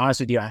 To be honest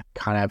with you, I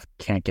kind of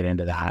can't get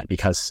into that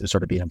because it's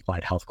sort of be an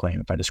implied health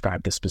claim if I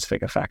describe the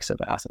specific effects of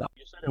acetaldehyde.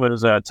 You said it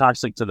was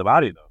toxic to the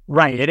body, though.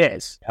 Right, it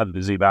is. Have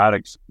the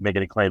Z-Biotics make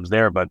any claims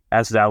there, but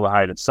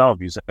acetaldehyde itself,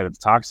 you said it's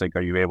toxic.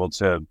 Are you able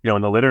to,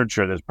 in the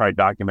literature, there's probably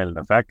documented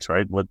effects,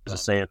 right? What does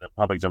it say in the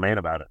public domain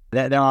about it?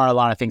 There are a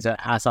lot of things that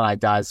acetaldehyde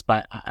does,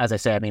 but as I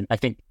say, I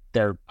think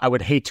I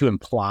would hate to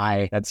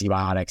imply that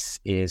Z-Biotics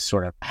is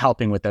sort of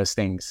helping with those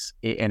things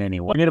in any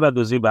way. Forget about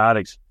the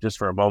Z-Biotics just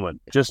for a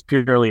moment. Just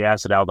purely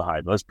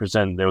acetaldehyde. Let's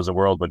pretend there was a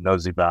world with no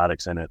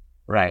Z-Biotics in it.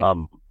 Right.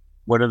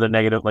 What are the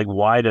negative,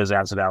 why does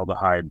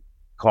acetaldehyde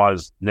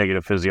cause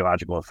negative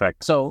physiological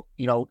effects? So,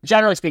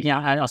 generally speaking,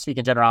 I'll speak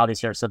in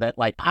generalities here, so that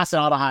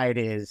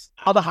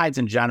aldehydes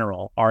in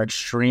general are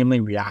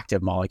extremely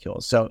reactive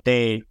molecules. So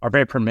they are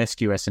very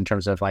promiscuous in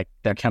terms of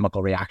their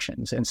chemical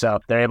reactions. And so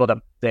they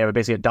have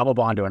basically a double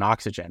bond to an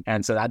oxygen.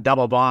 And so that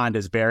double bond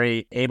is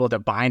very able to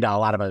bind to a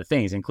lot of other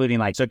things, including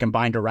so it can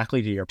bind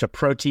directly to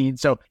protein.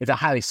 So it's a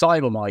highly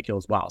soluble molecule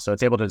as well. So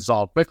it's able to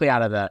dissolve quickly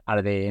out of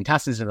the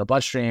intestines into the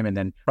bloodstream. And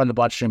then from the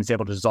bloodstream, it's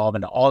able to dissolve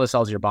into all the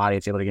cells of your body.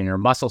 It's able to get in your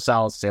muscle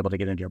cells. It's able to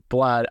get into your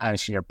blood,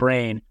 into your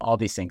brain, all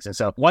these things. And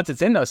so once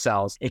it's in those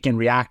cells, it can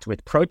react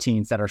with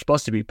proteins that are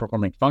supposed to be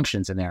performing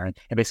functions in there. And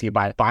basically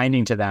by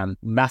binding to them,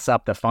 mess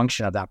up the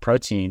function of that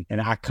protein and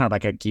act kind of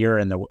like a gear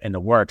in the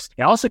works.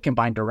 It also can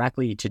bind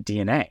directly to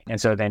DNA. And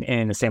so then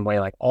in the same way,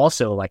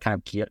 also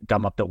kind of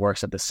gum up the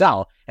works of the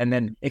cell. And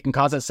then it can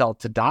cause that cell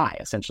to die,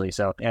 essentially.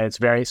 So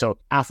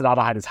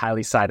acetaldehyde is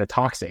highly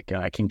cytotoxic.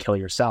 It can kill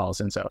your cells.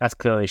 And so that's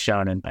clearly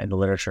shown in the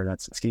literature.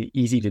 That's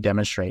easy to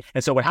demonstrate.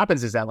 And so what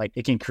happens is that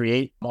it can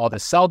create all the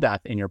cell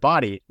death in your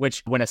body,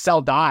 which when a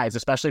cell dies,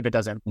 especially if it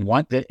doesn't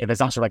want it, if it's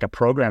not sort of like a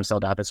programmed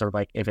cell death, it's sort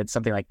of if it's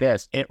something like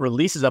this, it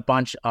releases a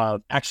bunch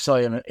of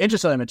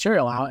intracellular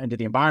material out into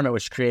the environment,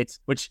 which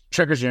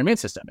triggers your immune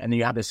system. And then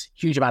you have this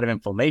huge amount of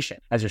inflammation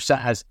as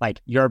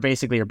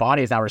your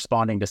body is now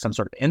responding to some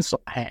sort of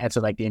insult. And so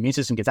the immune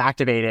system gets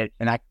activated,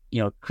 and that,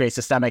 creates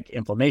systemic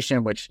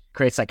inflammation, which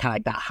creates kind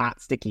of that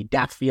hot, sticky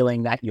death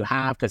feeling that you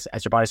have because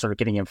as your body's sort of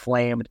getting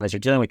inflamed, as you're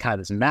dealing with kind of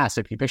this mess.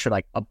 So if you picture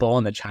a bull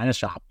in the china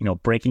shop,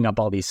 breaking up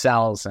all these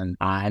cells and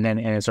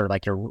it's sort of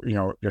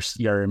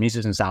your immune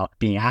system's out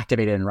being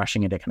activated and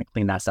rushing in to kind of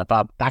clean that stuff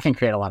up, that can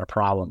create a lot of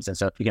problems. And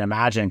so you can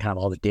imagine kind of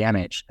all the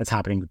damage that's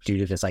happening due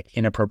to this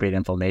inappropriate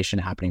inflammation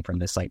happening from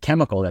this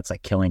chemical that's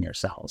killing your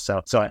cells.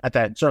 So at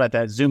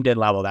that zoomed in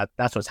level,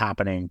 that's what's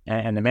happening.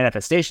 And the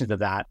manifestations of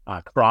that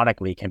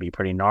chronically can be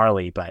pretty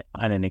gnarly, but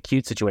in an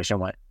acute situation,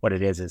 what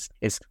it is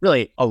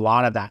really a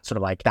lot of that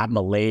sort of that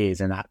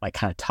malaise and that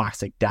kind of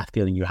toxic death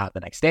feeling you have the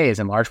next day is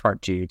in large part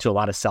due to a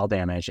lot of cell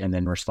damage and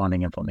then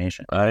responding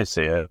inflammation. I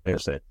see it.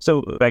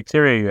 So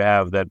bacteria you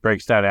have that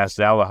breaks down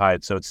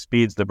acetaldehyde, so it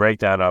speeds the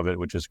breakdown of it,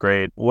 which is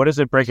great. What does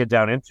it break it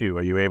down into?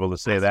 Are you able to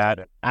say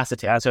that?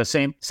 Acetate. So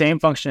same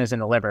function as in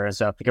the liver. And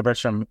so it converts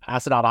from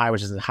acetaldehyde,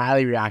 which is a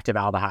highly reactive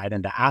aldehyde,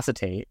 into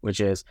acetate, which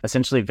is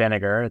essentially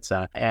vinegar. It's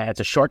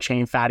a short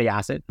chain fatty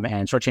acid,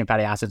 and short chain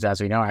fatty acids,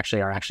 as we know,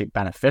 are actually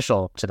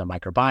beneficial to the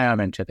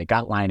microbiome and to the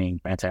gut lining,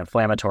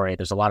 anti-inflammatory.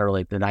 There's a lot of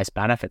really nice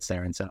benefits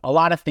there. And so a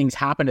lot of things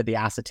happen to the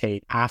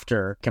acetate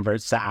after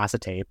converts to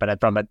acetate, but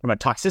from a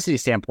toxicity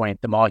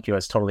standpoint, the molecule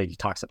is totally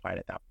detoxified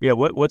at that point. Yeah.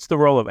 What's the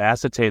role of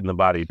acetate in the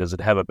body? Does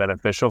it have a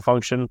beneficial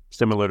function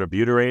similar to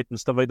butyrate and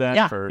stuff like that?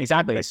 Yeah,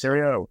 exactly.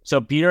 Bacteria?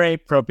 So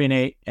butyrate,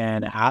 propionate,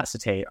 and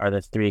acetate are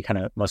the three kind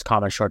of most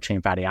common short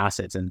chain fatty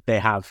acids, and they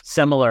have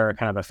similar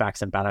kind of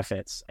effects and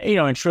benefits.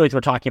 And truly,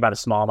 we're talking about a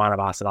small amount of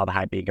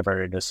acetaldehyde being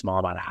converted into a small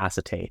amount of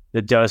acetate.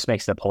 The dose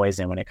makes the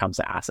poison when it comes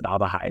to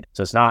acetaldehyde.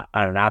 So it's not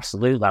on an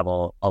absolute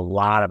level a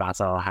lot of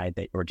acetaldehyde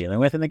that we're dealing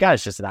with in the gut.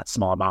 It's just that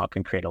small amount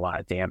can create a lot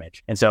of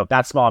damage. And so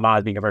that small amount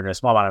is being converted to a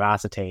small amount of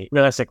acetate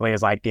realistically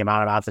is the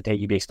amount of acetate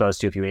you'd be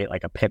exposed to if you ate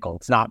a pickle.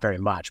 It's not very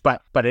much,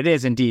 but it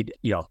is indeed,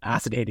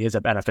 acetate is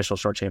a beneficial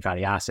short chain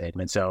fatty acid.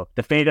 And so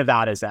the fate of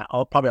that is that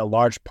probably a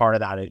large part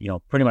of that,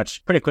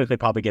 pretty quickly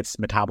probably gets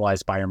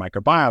metabolized by your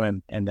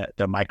microbiome, and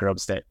the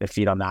microbes that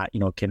feed on that,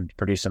 can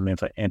produce some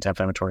anti-inflammatory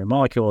anti-inflammatory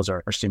molecules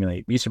or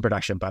stimulate mucin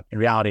production. But in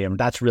reality,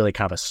 that's really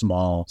kind of a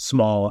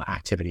small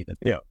activity.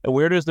 Yeah.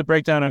 Where does the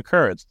breakdown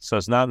occur? So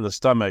it's not in the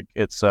stomach.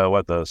 It's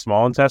the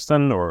small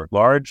intestine or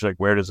large? Like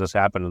where does this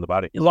happen in the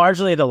body?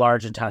 Largely the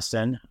large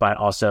intestine, but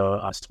also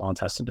small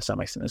intestine to some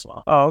extent as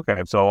well. Oh,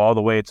 okay. So all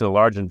the way to the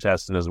large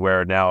intestine is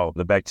where now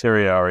the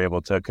bacteria are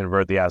able to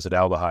convert the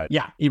acetaldehyde.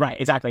 Yeah, you're right.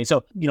 Exactly.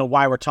 So,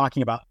 why we're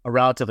talking about a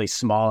relatively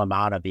small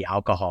amount of the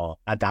alcohol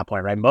at that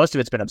point, right? Most of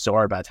it's been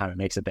absorbed by the time it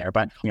makes it there.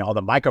 But, all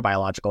the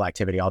microbiological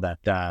activity, all the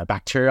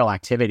bacterial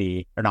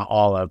activity, or not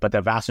all of, but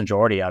the vast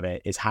majority of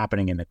it is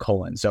happening in the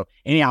colon. So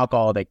any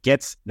alcohol that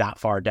gets that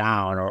far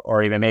down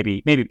or even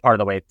maybe part of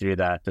the way through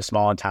the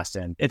small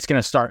intestine, it's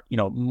going to start,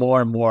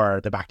 more and more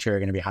the bacteria are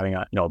going to be having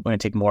going to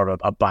take more of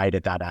a bite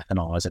at that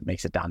ethanol as it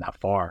makes it down that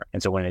far.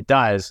 And so when it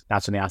does,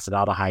 that's when the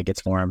acetaldehyde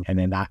gets formed, and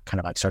then that kind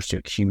of like starts to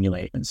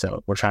accumulate. And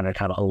so we're trying to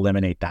kind of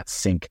eliminate that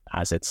sink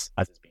as it's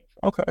being formed.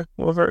 Okay.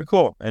 Well, very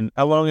cool. And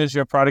how long has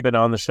your product been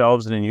on the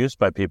shelves and in use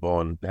by people?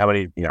 And how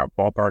many,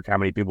 ballpark, how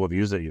many people have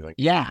used it, you think?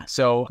 Yeah.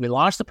 So we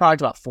launched the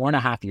product about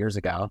 4.5 years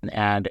ago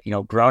and,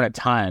 grown a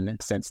ton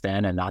since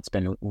then. And that's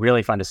been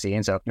really fun to see.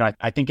 And so,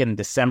 I think in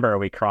December,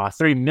 we crossed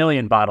 3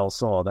 million bottles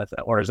sold. That's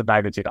orders of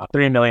magnitude.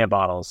 3 million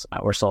bottles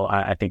were sold.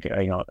 I think,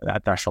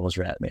 that threshold was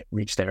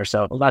reached there.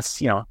 So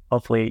that's,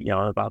 hopefully,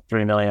 about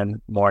 3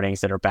 million mornings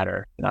that are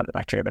better. Now the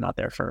bacteria have been out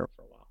there for a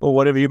while. Well,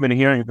 what have you been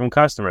hearing from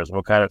customers?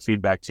 What kind of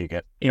feedback do you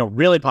get?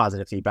 Really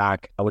positive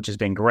feedback, which has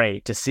been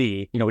great to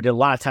see. We did a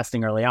lot of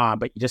testing early on,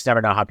 but you just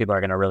never know how people are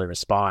going to really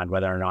respond,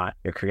 whether or not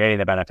you're creating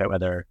the benefit,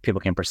 whether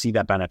people can perceive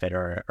that benefit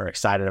or are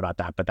excited about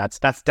that. But that's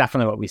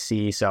definitely what we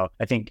see. So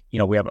I think,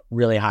 we have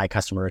really high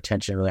customer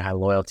retention, really high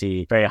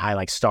loyalty, very high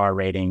like star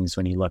ratings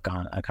when you look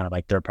on kind of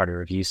like third-party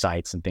review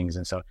sites and things.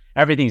 And so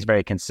everything's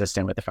very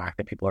consistent with the fact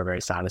that people are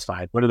very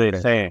satisfied. What are they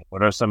saying?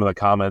 What are some of the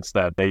comments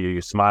that you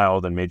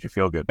smiled and made you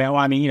feel good? Well,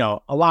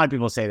 a lot of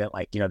people say that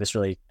this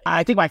really,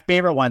 I think my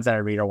favorite ones that I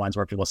read are ones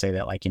where people say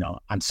that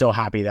I'm so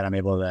happy that I'm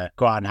able to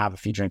go out and have a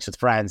few drinks with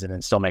friends and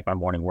then still make my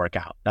morning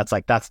workout. That's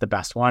the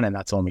best one. And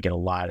that's the one we get a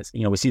lot is,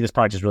 we see this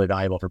product is really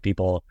valuable for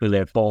people who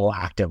live full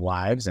active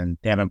lives and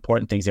they have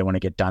important things they want to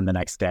get done the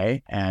next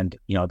day. And,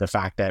 the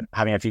fact that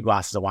having a few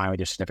glasses of wine with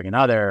your significant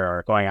other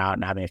or going out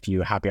and having a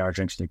few happy hour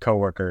drinks with your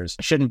coworkers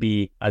shouldn't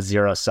be a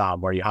zero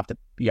sum where you have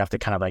to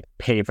kind of like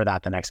pay for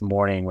that the next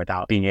morning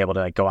without being able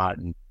to go out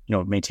and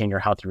maintain your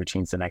healthy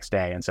routines the next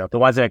day. And so the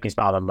ones that make me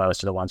smile the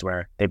most are the ones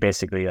where they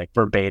basically like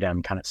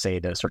verbatim kind of say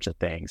those sorts of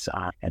things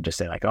and just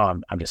say like,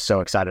 oh, I'm just so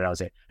excited. I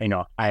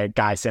had a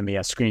guy send me a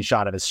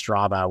screenshot of his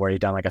Strava where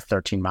he'd done like a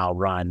 13-mile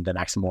run the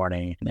next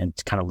morning and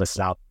kind of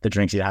listed out the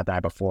drinks he'd had the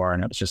night before.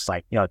 And it was just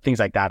like, things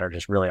like that are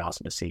just really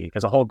awesome to see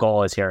because the whole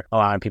goal is here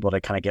allowing people to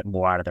kind of get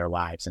more out of their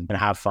lives and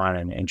have fun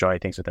and enjoy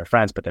things with their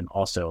friends, but then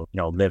also,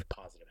 live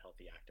positive.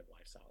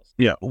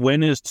 Yeah.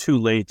 When is too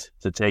late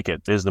to take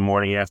it? Is the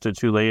morning after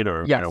too late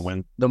or yes.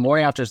 When? The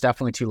morning after is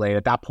definitely too late.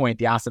 At that point,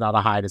 the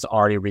acetaldehyde has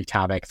already wreaked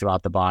havoc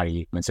throughout the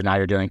body. And so now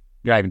you're not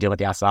even dealing with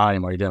the acetaldehyde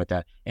anymore. You're dealing with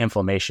the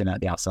inflammation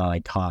that the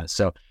acetaldehyde caused.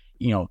 So,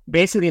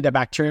 basically the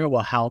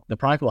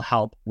product will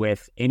help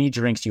with any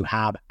drinks you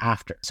have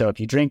after. So if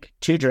you drink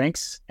 2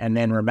 drinks and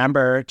then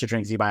remember to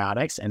drink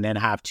Z-Biotics and then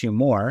have 2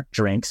 more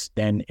drinks,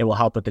 then it will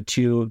help with the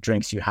 2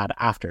 drinks you had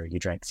after you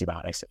drank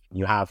Z-Biotics. If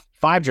you have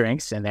 5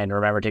 drinks and then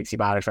remember to take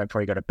Z-Biotics right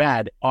before you go to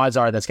bed, odds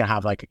are that's going to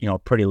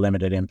have pretty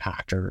limited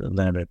impact or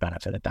limited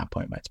benefit at that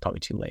point, but it's probably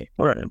too late.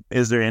 All right.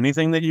 Is there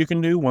anything that you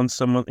can do once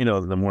someone,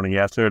 the morning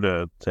after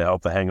to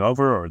help the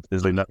hangover or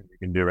is there nothing you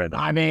can do right now?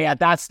 I mean, at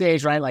that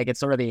stage, right, like it's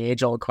sort of the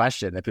age-old question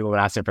that people have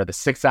been asking for the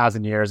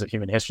 6,000 years of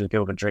human history that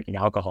people have been drinking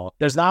alcohol.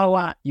 There's not a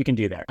lot you can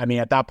do there. I mean,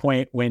 at that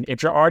point,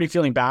 if you're already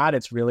feeling bad,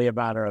 it's really a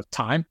matter of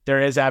time. There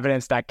is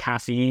evidence that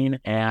caffeine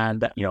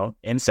and,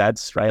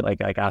 NSAIDs, right, like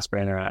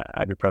aspirin or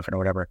ibuprofen or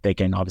whatever, they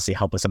can obviously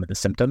help with some of the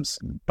symptoms,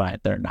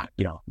 but they're not,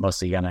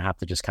 mostly going to have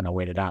to just kind of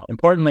wait it out.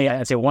 Importantly,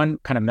 I'd say one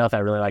kind of myth I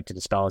really like to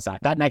dispel is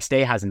that next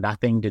day has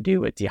nothing to do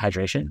with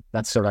dehydration.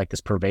 That's sort of like this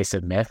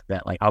pervasive myth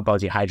that like alcohol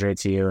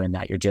dehydrates you and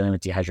that you're dealing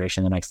with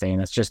dehydration the next day. And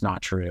that's just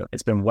not true.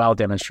 It's been well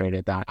demonstrated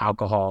that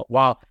alcohol,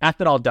 while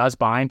ethanol does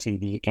bind to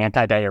the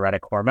antidiuretic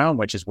hormone,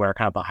 which is where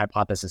kind of the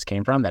hypothesis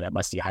came from that it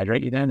must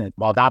dehydrate you then. And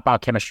while that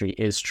biochemistry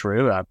is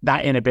true,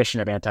 that inhibition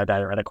of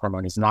antidiuretic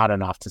hormone is not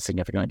enough to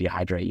significantly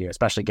dehydrate you,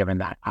 especially given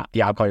that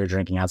the alcohol you're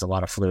drinking has a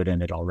lot of fluid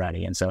in it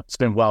already. And so it's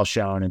been well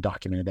shown and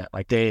documented that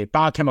like the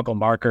biochemical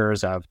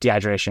markers of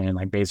dehydration,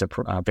 like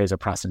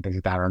vasopressin, things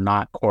like that are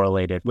not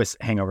correlated with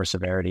hangover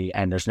severity.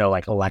 And there's no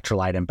like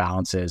electrolyte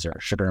imbalances or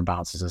sugar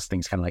imbalances, those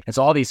things kind of like, it's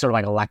all these sort of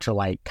like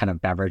electrolyte kind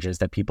of beverages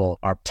that people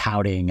are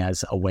touting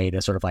as a way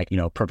to sort of like,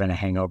 prevent a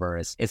hangover.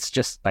 It's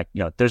just like,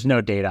 there's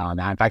no data on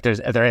that. In fact,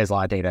 there is a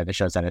lot of data that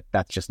shows that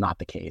that's just not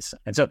the case.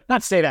 And so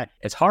not to say that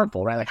it's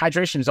harmful, right? Like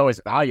hydration is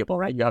always valuable,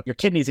 right? You have your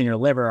kidneys and your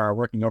liver are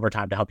working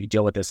overtime to help you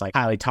deal with this like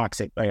highly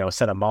toxic,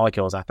 set of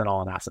molecules,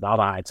 ethanol and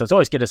acetaldehyde. So it's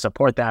always good to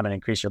support them and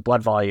increase your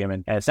blood volume.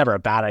 And it's never a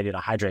bad idea to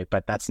hydrate,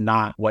 but that's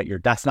not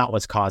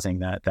what's causing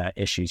the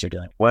issues you're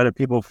dealing with. Why do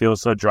people feel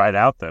so dried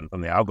out then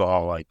from the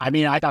alcohol? Like, I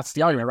mean, that's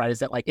the argument, right? Is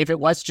that like, if it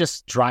was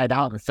just dried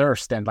out and thirst,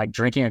 first and like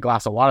drinking a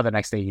glass of water the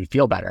next day, you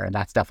feel better. And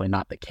that's definitely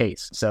not the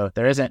case. So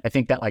there isn't, I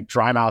think that like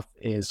dry mouth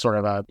is sort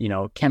of a,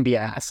 can be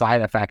a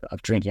side effect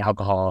of drinking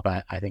alcohol.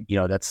 But I think,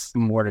 that's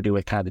more to do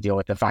with kind of the deal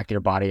with the fact that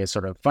your body is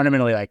sort of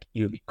fundamentally like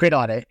you create a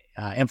lot of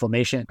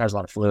inflammation, there's a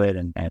lot of fluid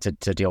and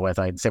to deal with.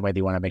 Like the same way that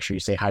you want to make sure you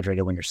stay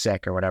hydrated when you're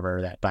sick or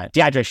whatever. But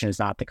dehydration is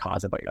not the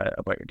cause of what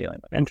you're dealing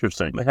with.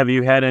 Interesting. Have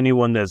you had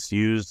anyone that's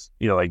used,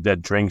 like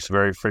that drinks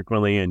very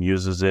frequently and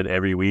uses it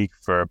every week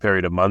for a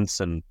period of months?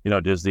 And,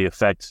 does the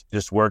effect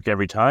just work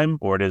every time,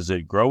 or does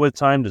it grow with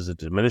time? Does it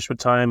diminish with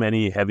time?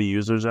 Any heavy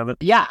users of it?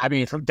 Yeah, I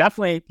mean,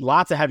 definitely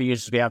lots of heavy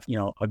users. We have,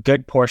 a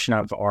good portion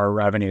of our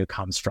revenue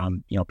comes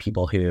from,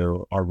 people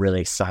who are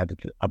really excited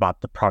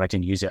about the product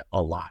and use it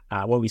a lot.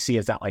 What we see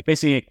is that like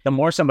basically the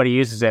more somebody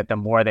uses it, the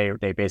more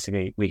they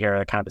basically, we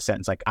hear kind of the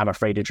sentence like, I'm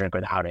afraid to drink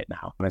without it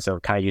now. And so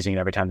kind of using it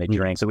every time they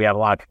drink. So we have a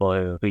lot of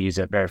people who use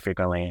it very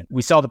frequently. And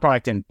we sell the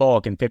product in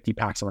bulk in 50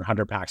 packs and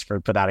 100 packs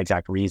for that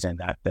exact reason,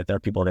 that there are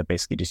people that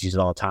basically just use it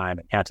all the time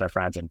and hand it to their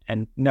friends.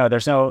 And no,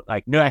 there's no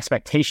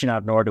expectation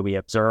of, nor do we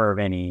observe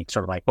any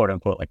sort of like quote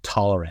unquote like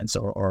tolerance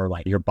or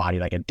like your body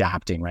like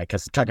adapting, right?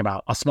 Because talking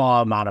about a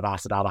small amount of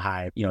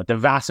acetaldehyde, the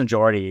vast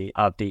majority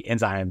of the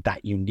enzyme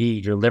that you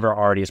need, your liver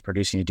already is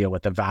producing to deal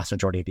with the vast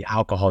majority of the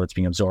alcohol that's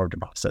being absorbed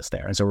and processed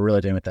there. And so we're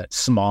really dealing with that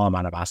small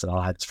amount of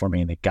acetaldehyde that's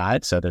forming in the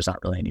gut. So there's not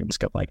really any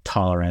risk of like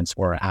tolerance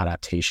or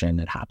adaptation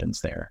that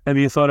happens there. Have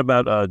you thought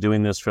about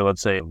doing this for,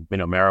 let's say,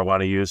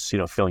 marijuana use,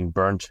 feeling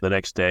burnt the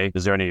next day?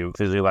 Is there any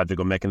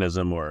physiological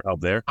mechanism or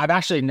help there? I've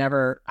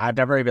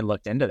never even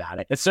looked into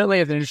that. It certainly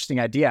is an interesting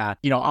idea.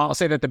 I'll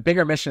say that the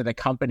bigger mission of the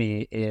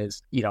company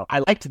is, I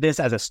liked this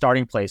as a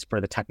starting place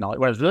for the technology.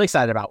 What I was really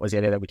excited about was the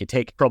idea that we could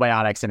take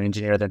probiotics and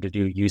engineer them to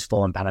do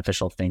useful and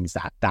beneficial things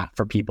that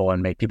for people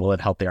and make people live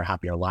healthier,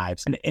 happier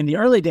lives. And in the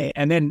early day,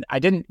 and then I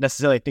didn't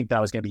necessarily think that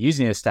I was going to be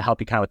using this to help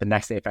you kind of with the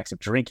next day effects of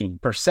drinking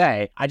per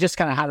se. I just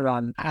kind of had it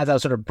on as I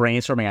was sort of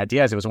brainstorming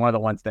ideas. It was one of the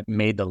ones that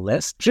made the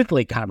list,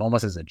 strictly kind of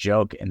almost as a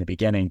joke in the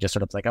beginning, just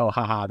sort of like, oh,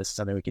 haha, this is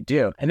something we could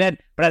do. And then,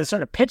 but as I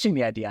started pitching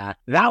the idea,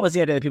 that was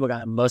the idea that people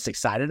got most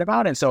excited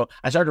about. And so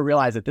I started to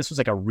realize that this was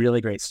like a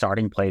really great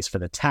starting place for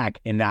the tech,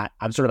 in that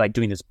I'm sort of like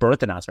doing this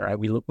birth announcement, right?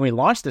 When we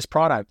launched this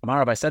product,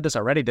 Marav, I said this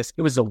already,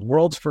 it was the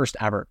world's first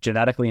ever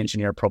genetically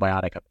engineered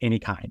probiotic of any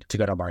kind to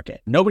go to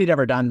market. Nobody had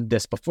ever done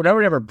this before.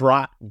 Nobody ever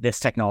brought this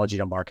technology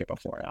to market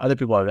before. Other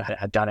people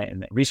had done it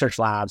in research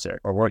labs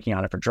or working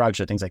on it for drugs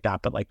or things like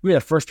that. But like we were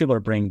the first people to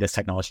bring this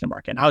technology to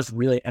market.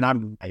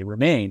 And I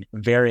remain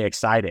very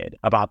excited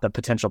about the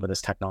potential for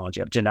this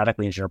technology of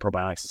genetically engineered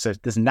probiotics. So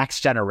this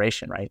next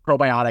generation, right?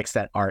 Probiotics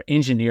that are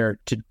engineered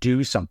to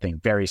do something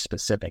very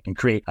specific and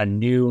create a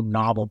new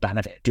novel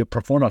benefit, to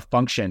perform a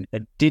function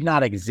that did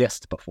not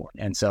exist before.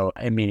 And so,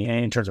 I mean,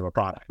 in terms of a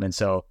product. And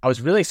so I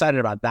was really excited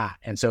about that.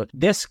 And so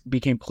this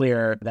became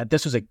clear that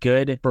this was a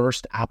good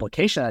first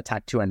application of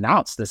tech to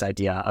announce this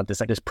idea of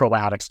this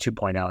probiotics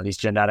 2.0, these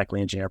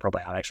genetically engineered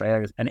probiotics,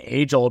 right? An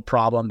age-old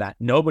problem that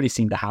nobody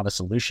seemed to have a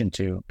solution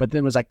to, but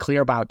there was like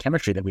clear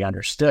biochemistry that we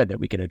understood that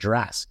we could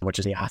address, which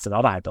is the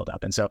acetaldehyde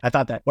buildup. And so I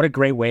thought that what a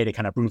great way to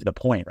kind of prove the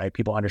point, right?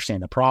 People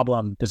understand the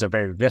problem. There's a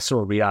very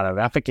visceral readout of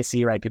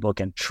efficacy, right? People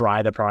can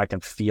try the product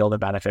and feel the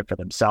benefit for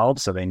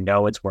themselves, so they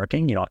know it's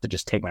working. You don't have to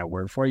just take my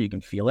word for it. You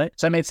can feel it.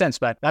 So it made sense.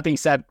 But that being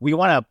said, we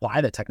want to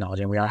apply the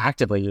technology, and we are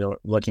actively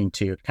looking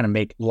to kind of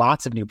make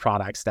lots of new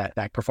products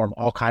that perform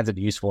all kinds of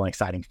useful and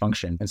exciting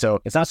function. And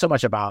so it's not so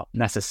much about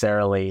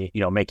necessarily,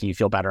 making you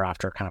feel better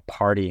after kind of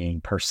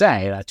partying per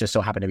se. That just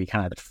so happened to be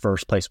kind of the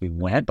first place we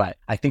went. But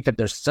I think that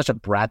there's such a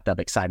breadth of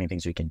exciting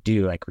things we can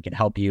do. Like we can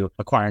help you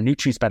acquire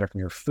nutrients better from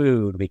your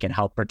food. We can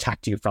help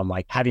protect you from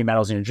like heavy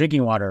metals in your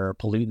drinking water, or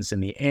pollutants in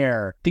the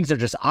air, things that are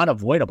just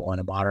unavoidable in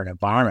a modern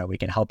environment. We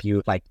can help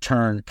you like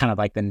turn kind of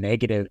like the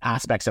negative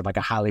aspects of like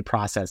a highly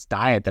processed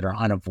diet that are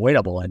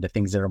unavoidable into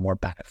things that are more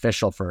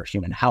beneficial for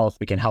human health.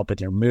 We can help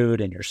with your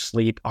mood and your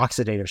sleep,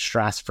 oxidative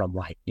stress from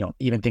like,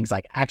 even things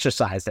like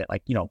exercise that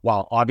like,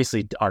 while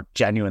obviously are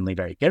genuinely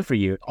very good for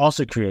you,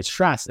 also creates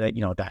stress that,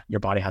 that your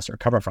body has to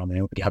recover from,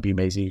 and it can help you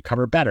maybe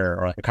recover better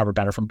or recover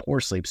better from poor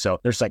sleep. So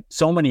there's like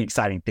so many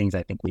exciting things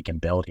I think we can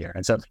build here.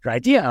 And so your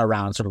idea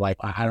around sort of like,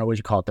 I don't know what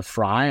you call it, the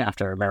fry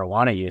after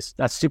marijuana use,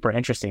 that's super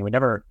interesting. I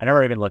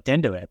never even looked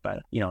into it,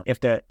 but if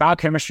the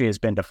biochemistry has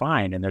been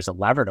defined and there's a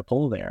lever to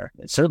pull there,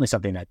 it's certainly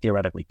something that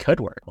theoretically could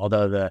work.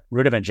 Although the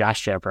route of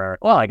ingestion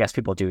I guess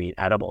people do eat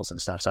edibles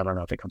and stuff, so I don't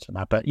know if it comes from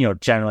that, but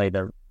generally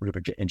the route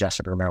of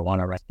ingestion for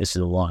marijuana, right, is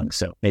through the lungs,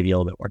 so maybe a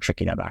little bit more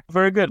tricky now back.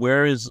 Very good.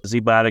 Where is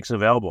ZBiotics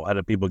available? How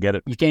do people get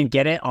it? You can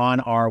get it on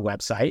our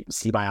website.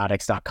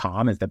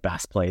 zbiotics.com is the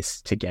best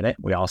place to get it.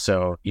 We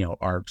also,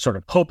 are sort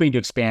of hoping to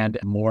expand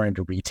more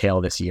into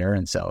retail this year,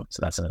 and so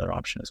that's another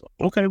option as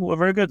well. Okay, well,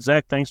 very good,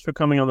 Zach. Thanks for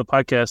coming on the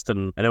podcast,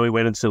 and I know we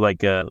went into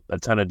like a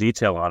ton of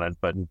detail on it,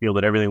 but you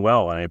fielded everything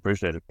well, and I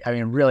appreciate it. I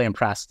mean, really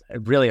impressed.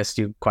 Really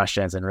astute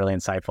questions and really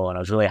insightful, and I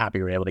was really happy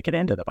we were able to get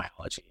into the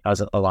biology. That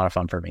was a lot of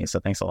fun for me, so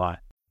thanks a lot.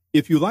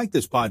 If you like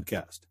this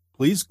podcast,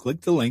 please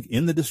click the link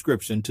in the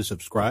description to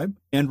subscribe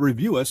and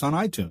review us on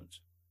iTunes.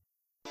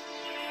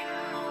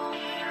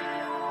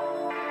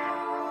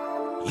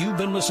 You've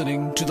been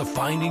listening to the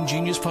Finding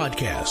Genius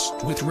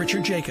podcast with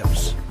Richard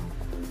Jacobs.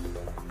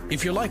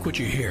 If you like what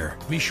you hear,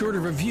 be sure to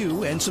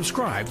review and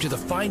subscribe to the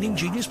Finding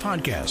Genius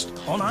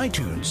podcast on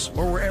iTunes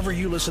or wherever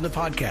you listen to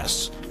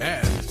podcasts.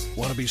 And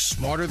want to be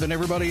smarter than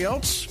everybody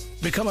else?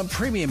 Become a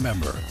premium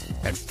member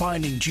at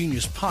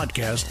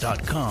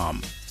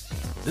findinggeniuspodcast.com.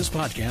 This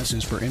podcast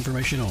is for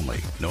information only.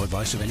 No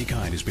advice of any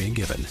kind is being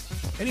given.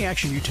 Any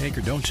action you take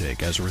or don't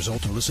take as a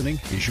result of listening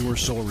is your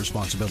sole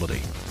responsibility.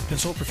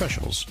 Consult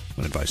professionals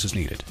when advice is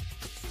needed.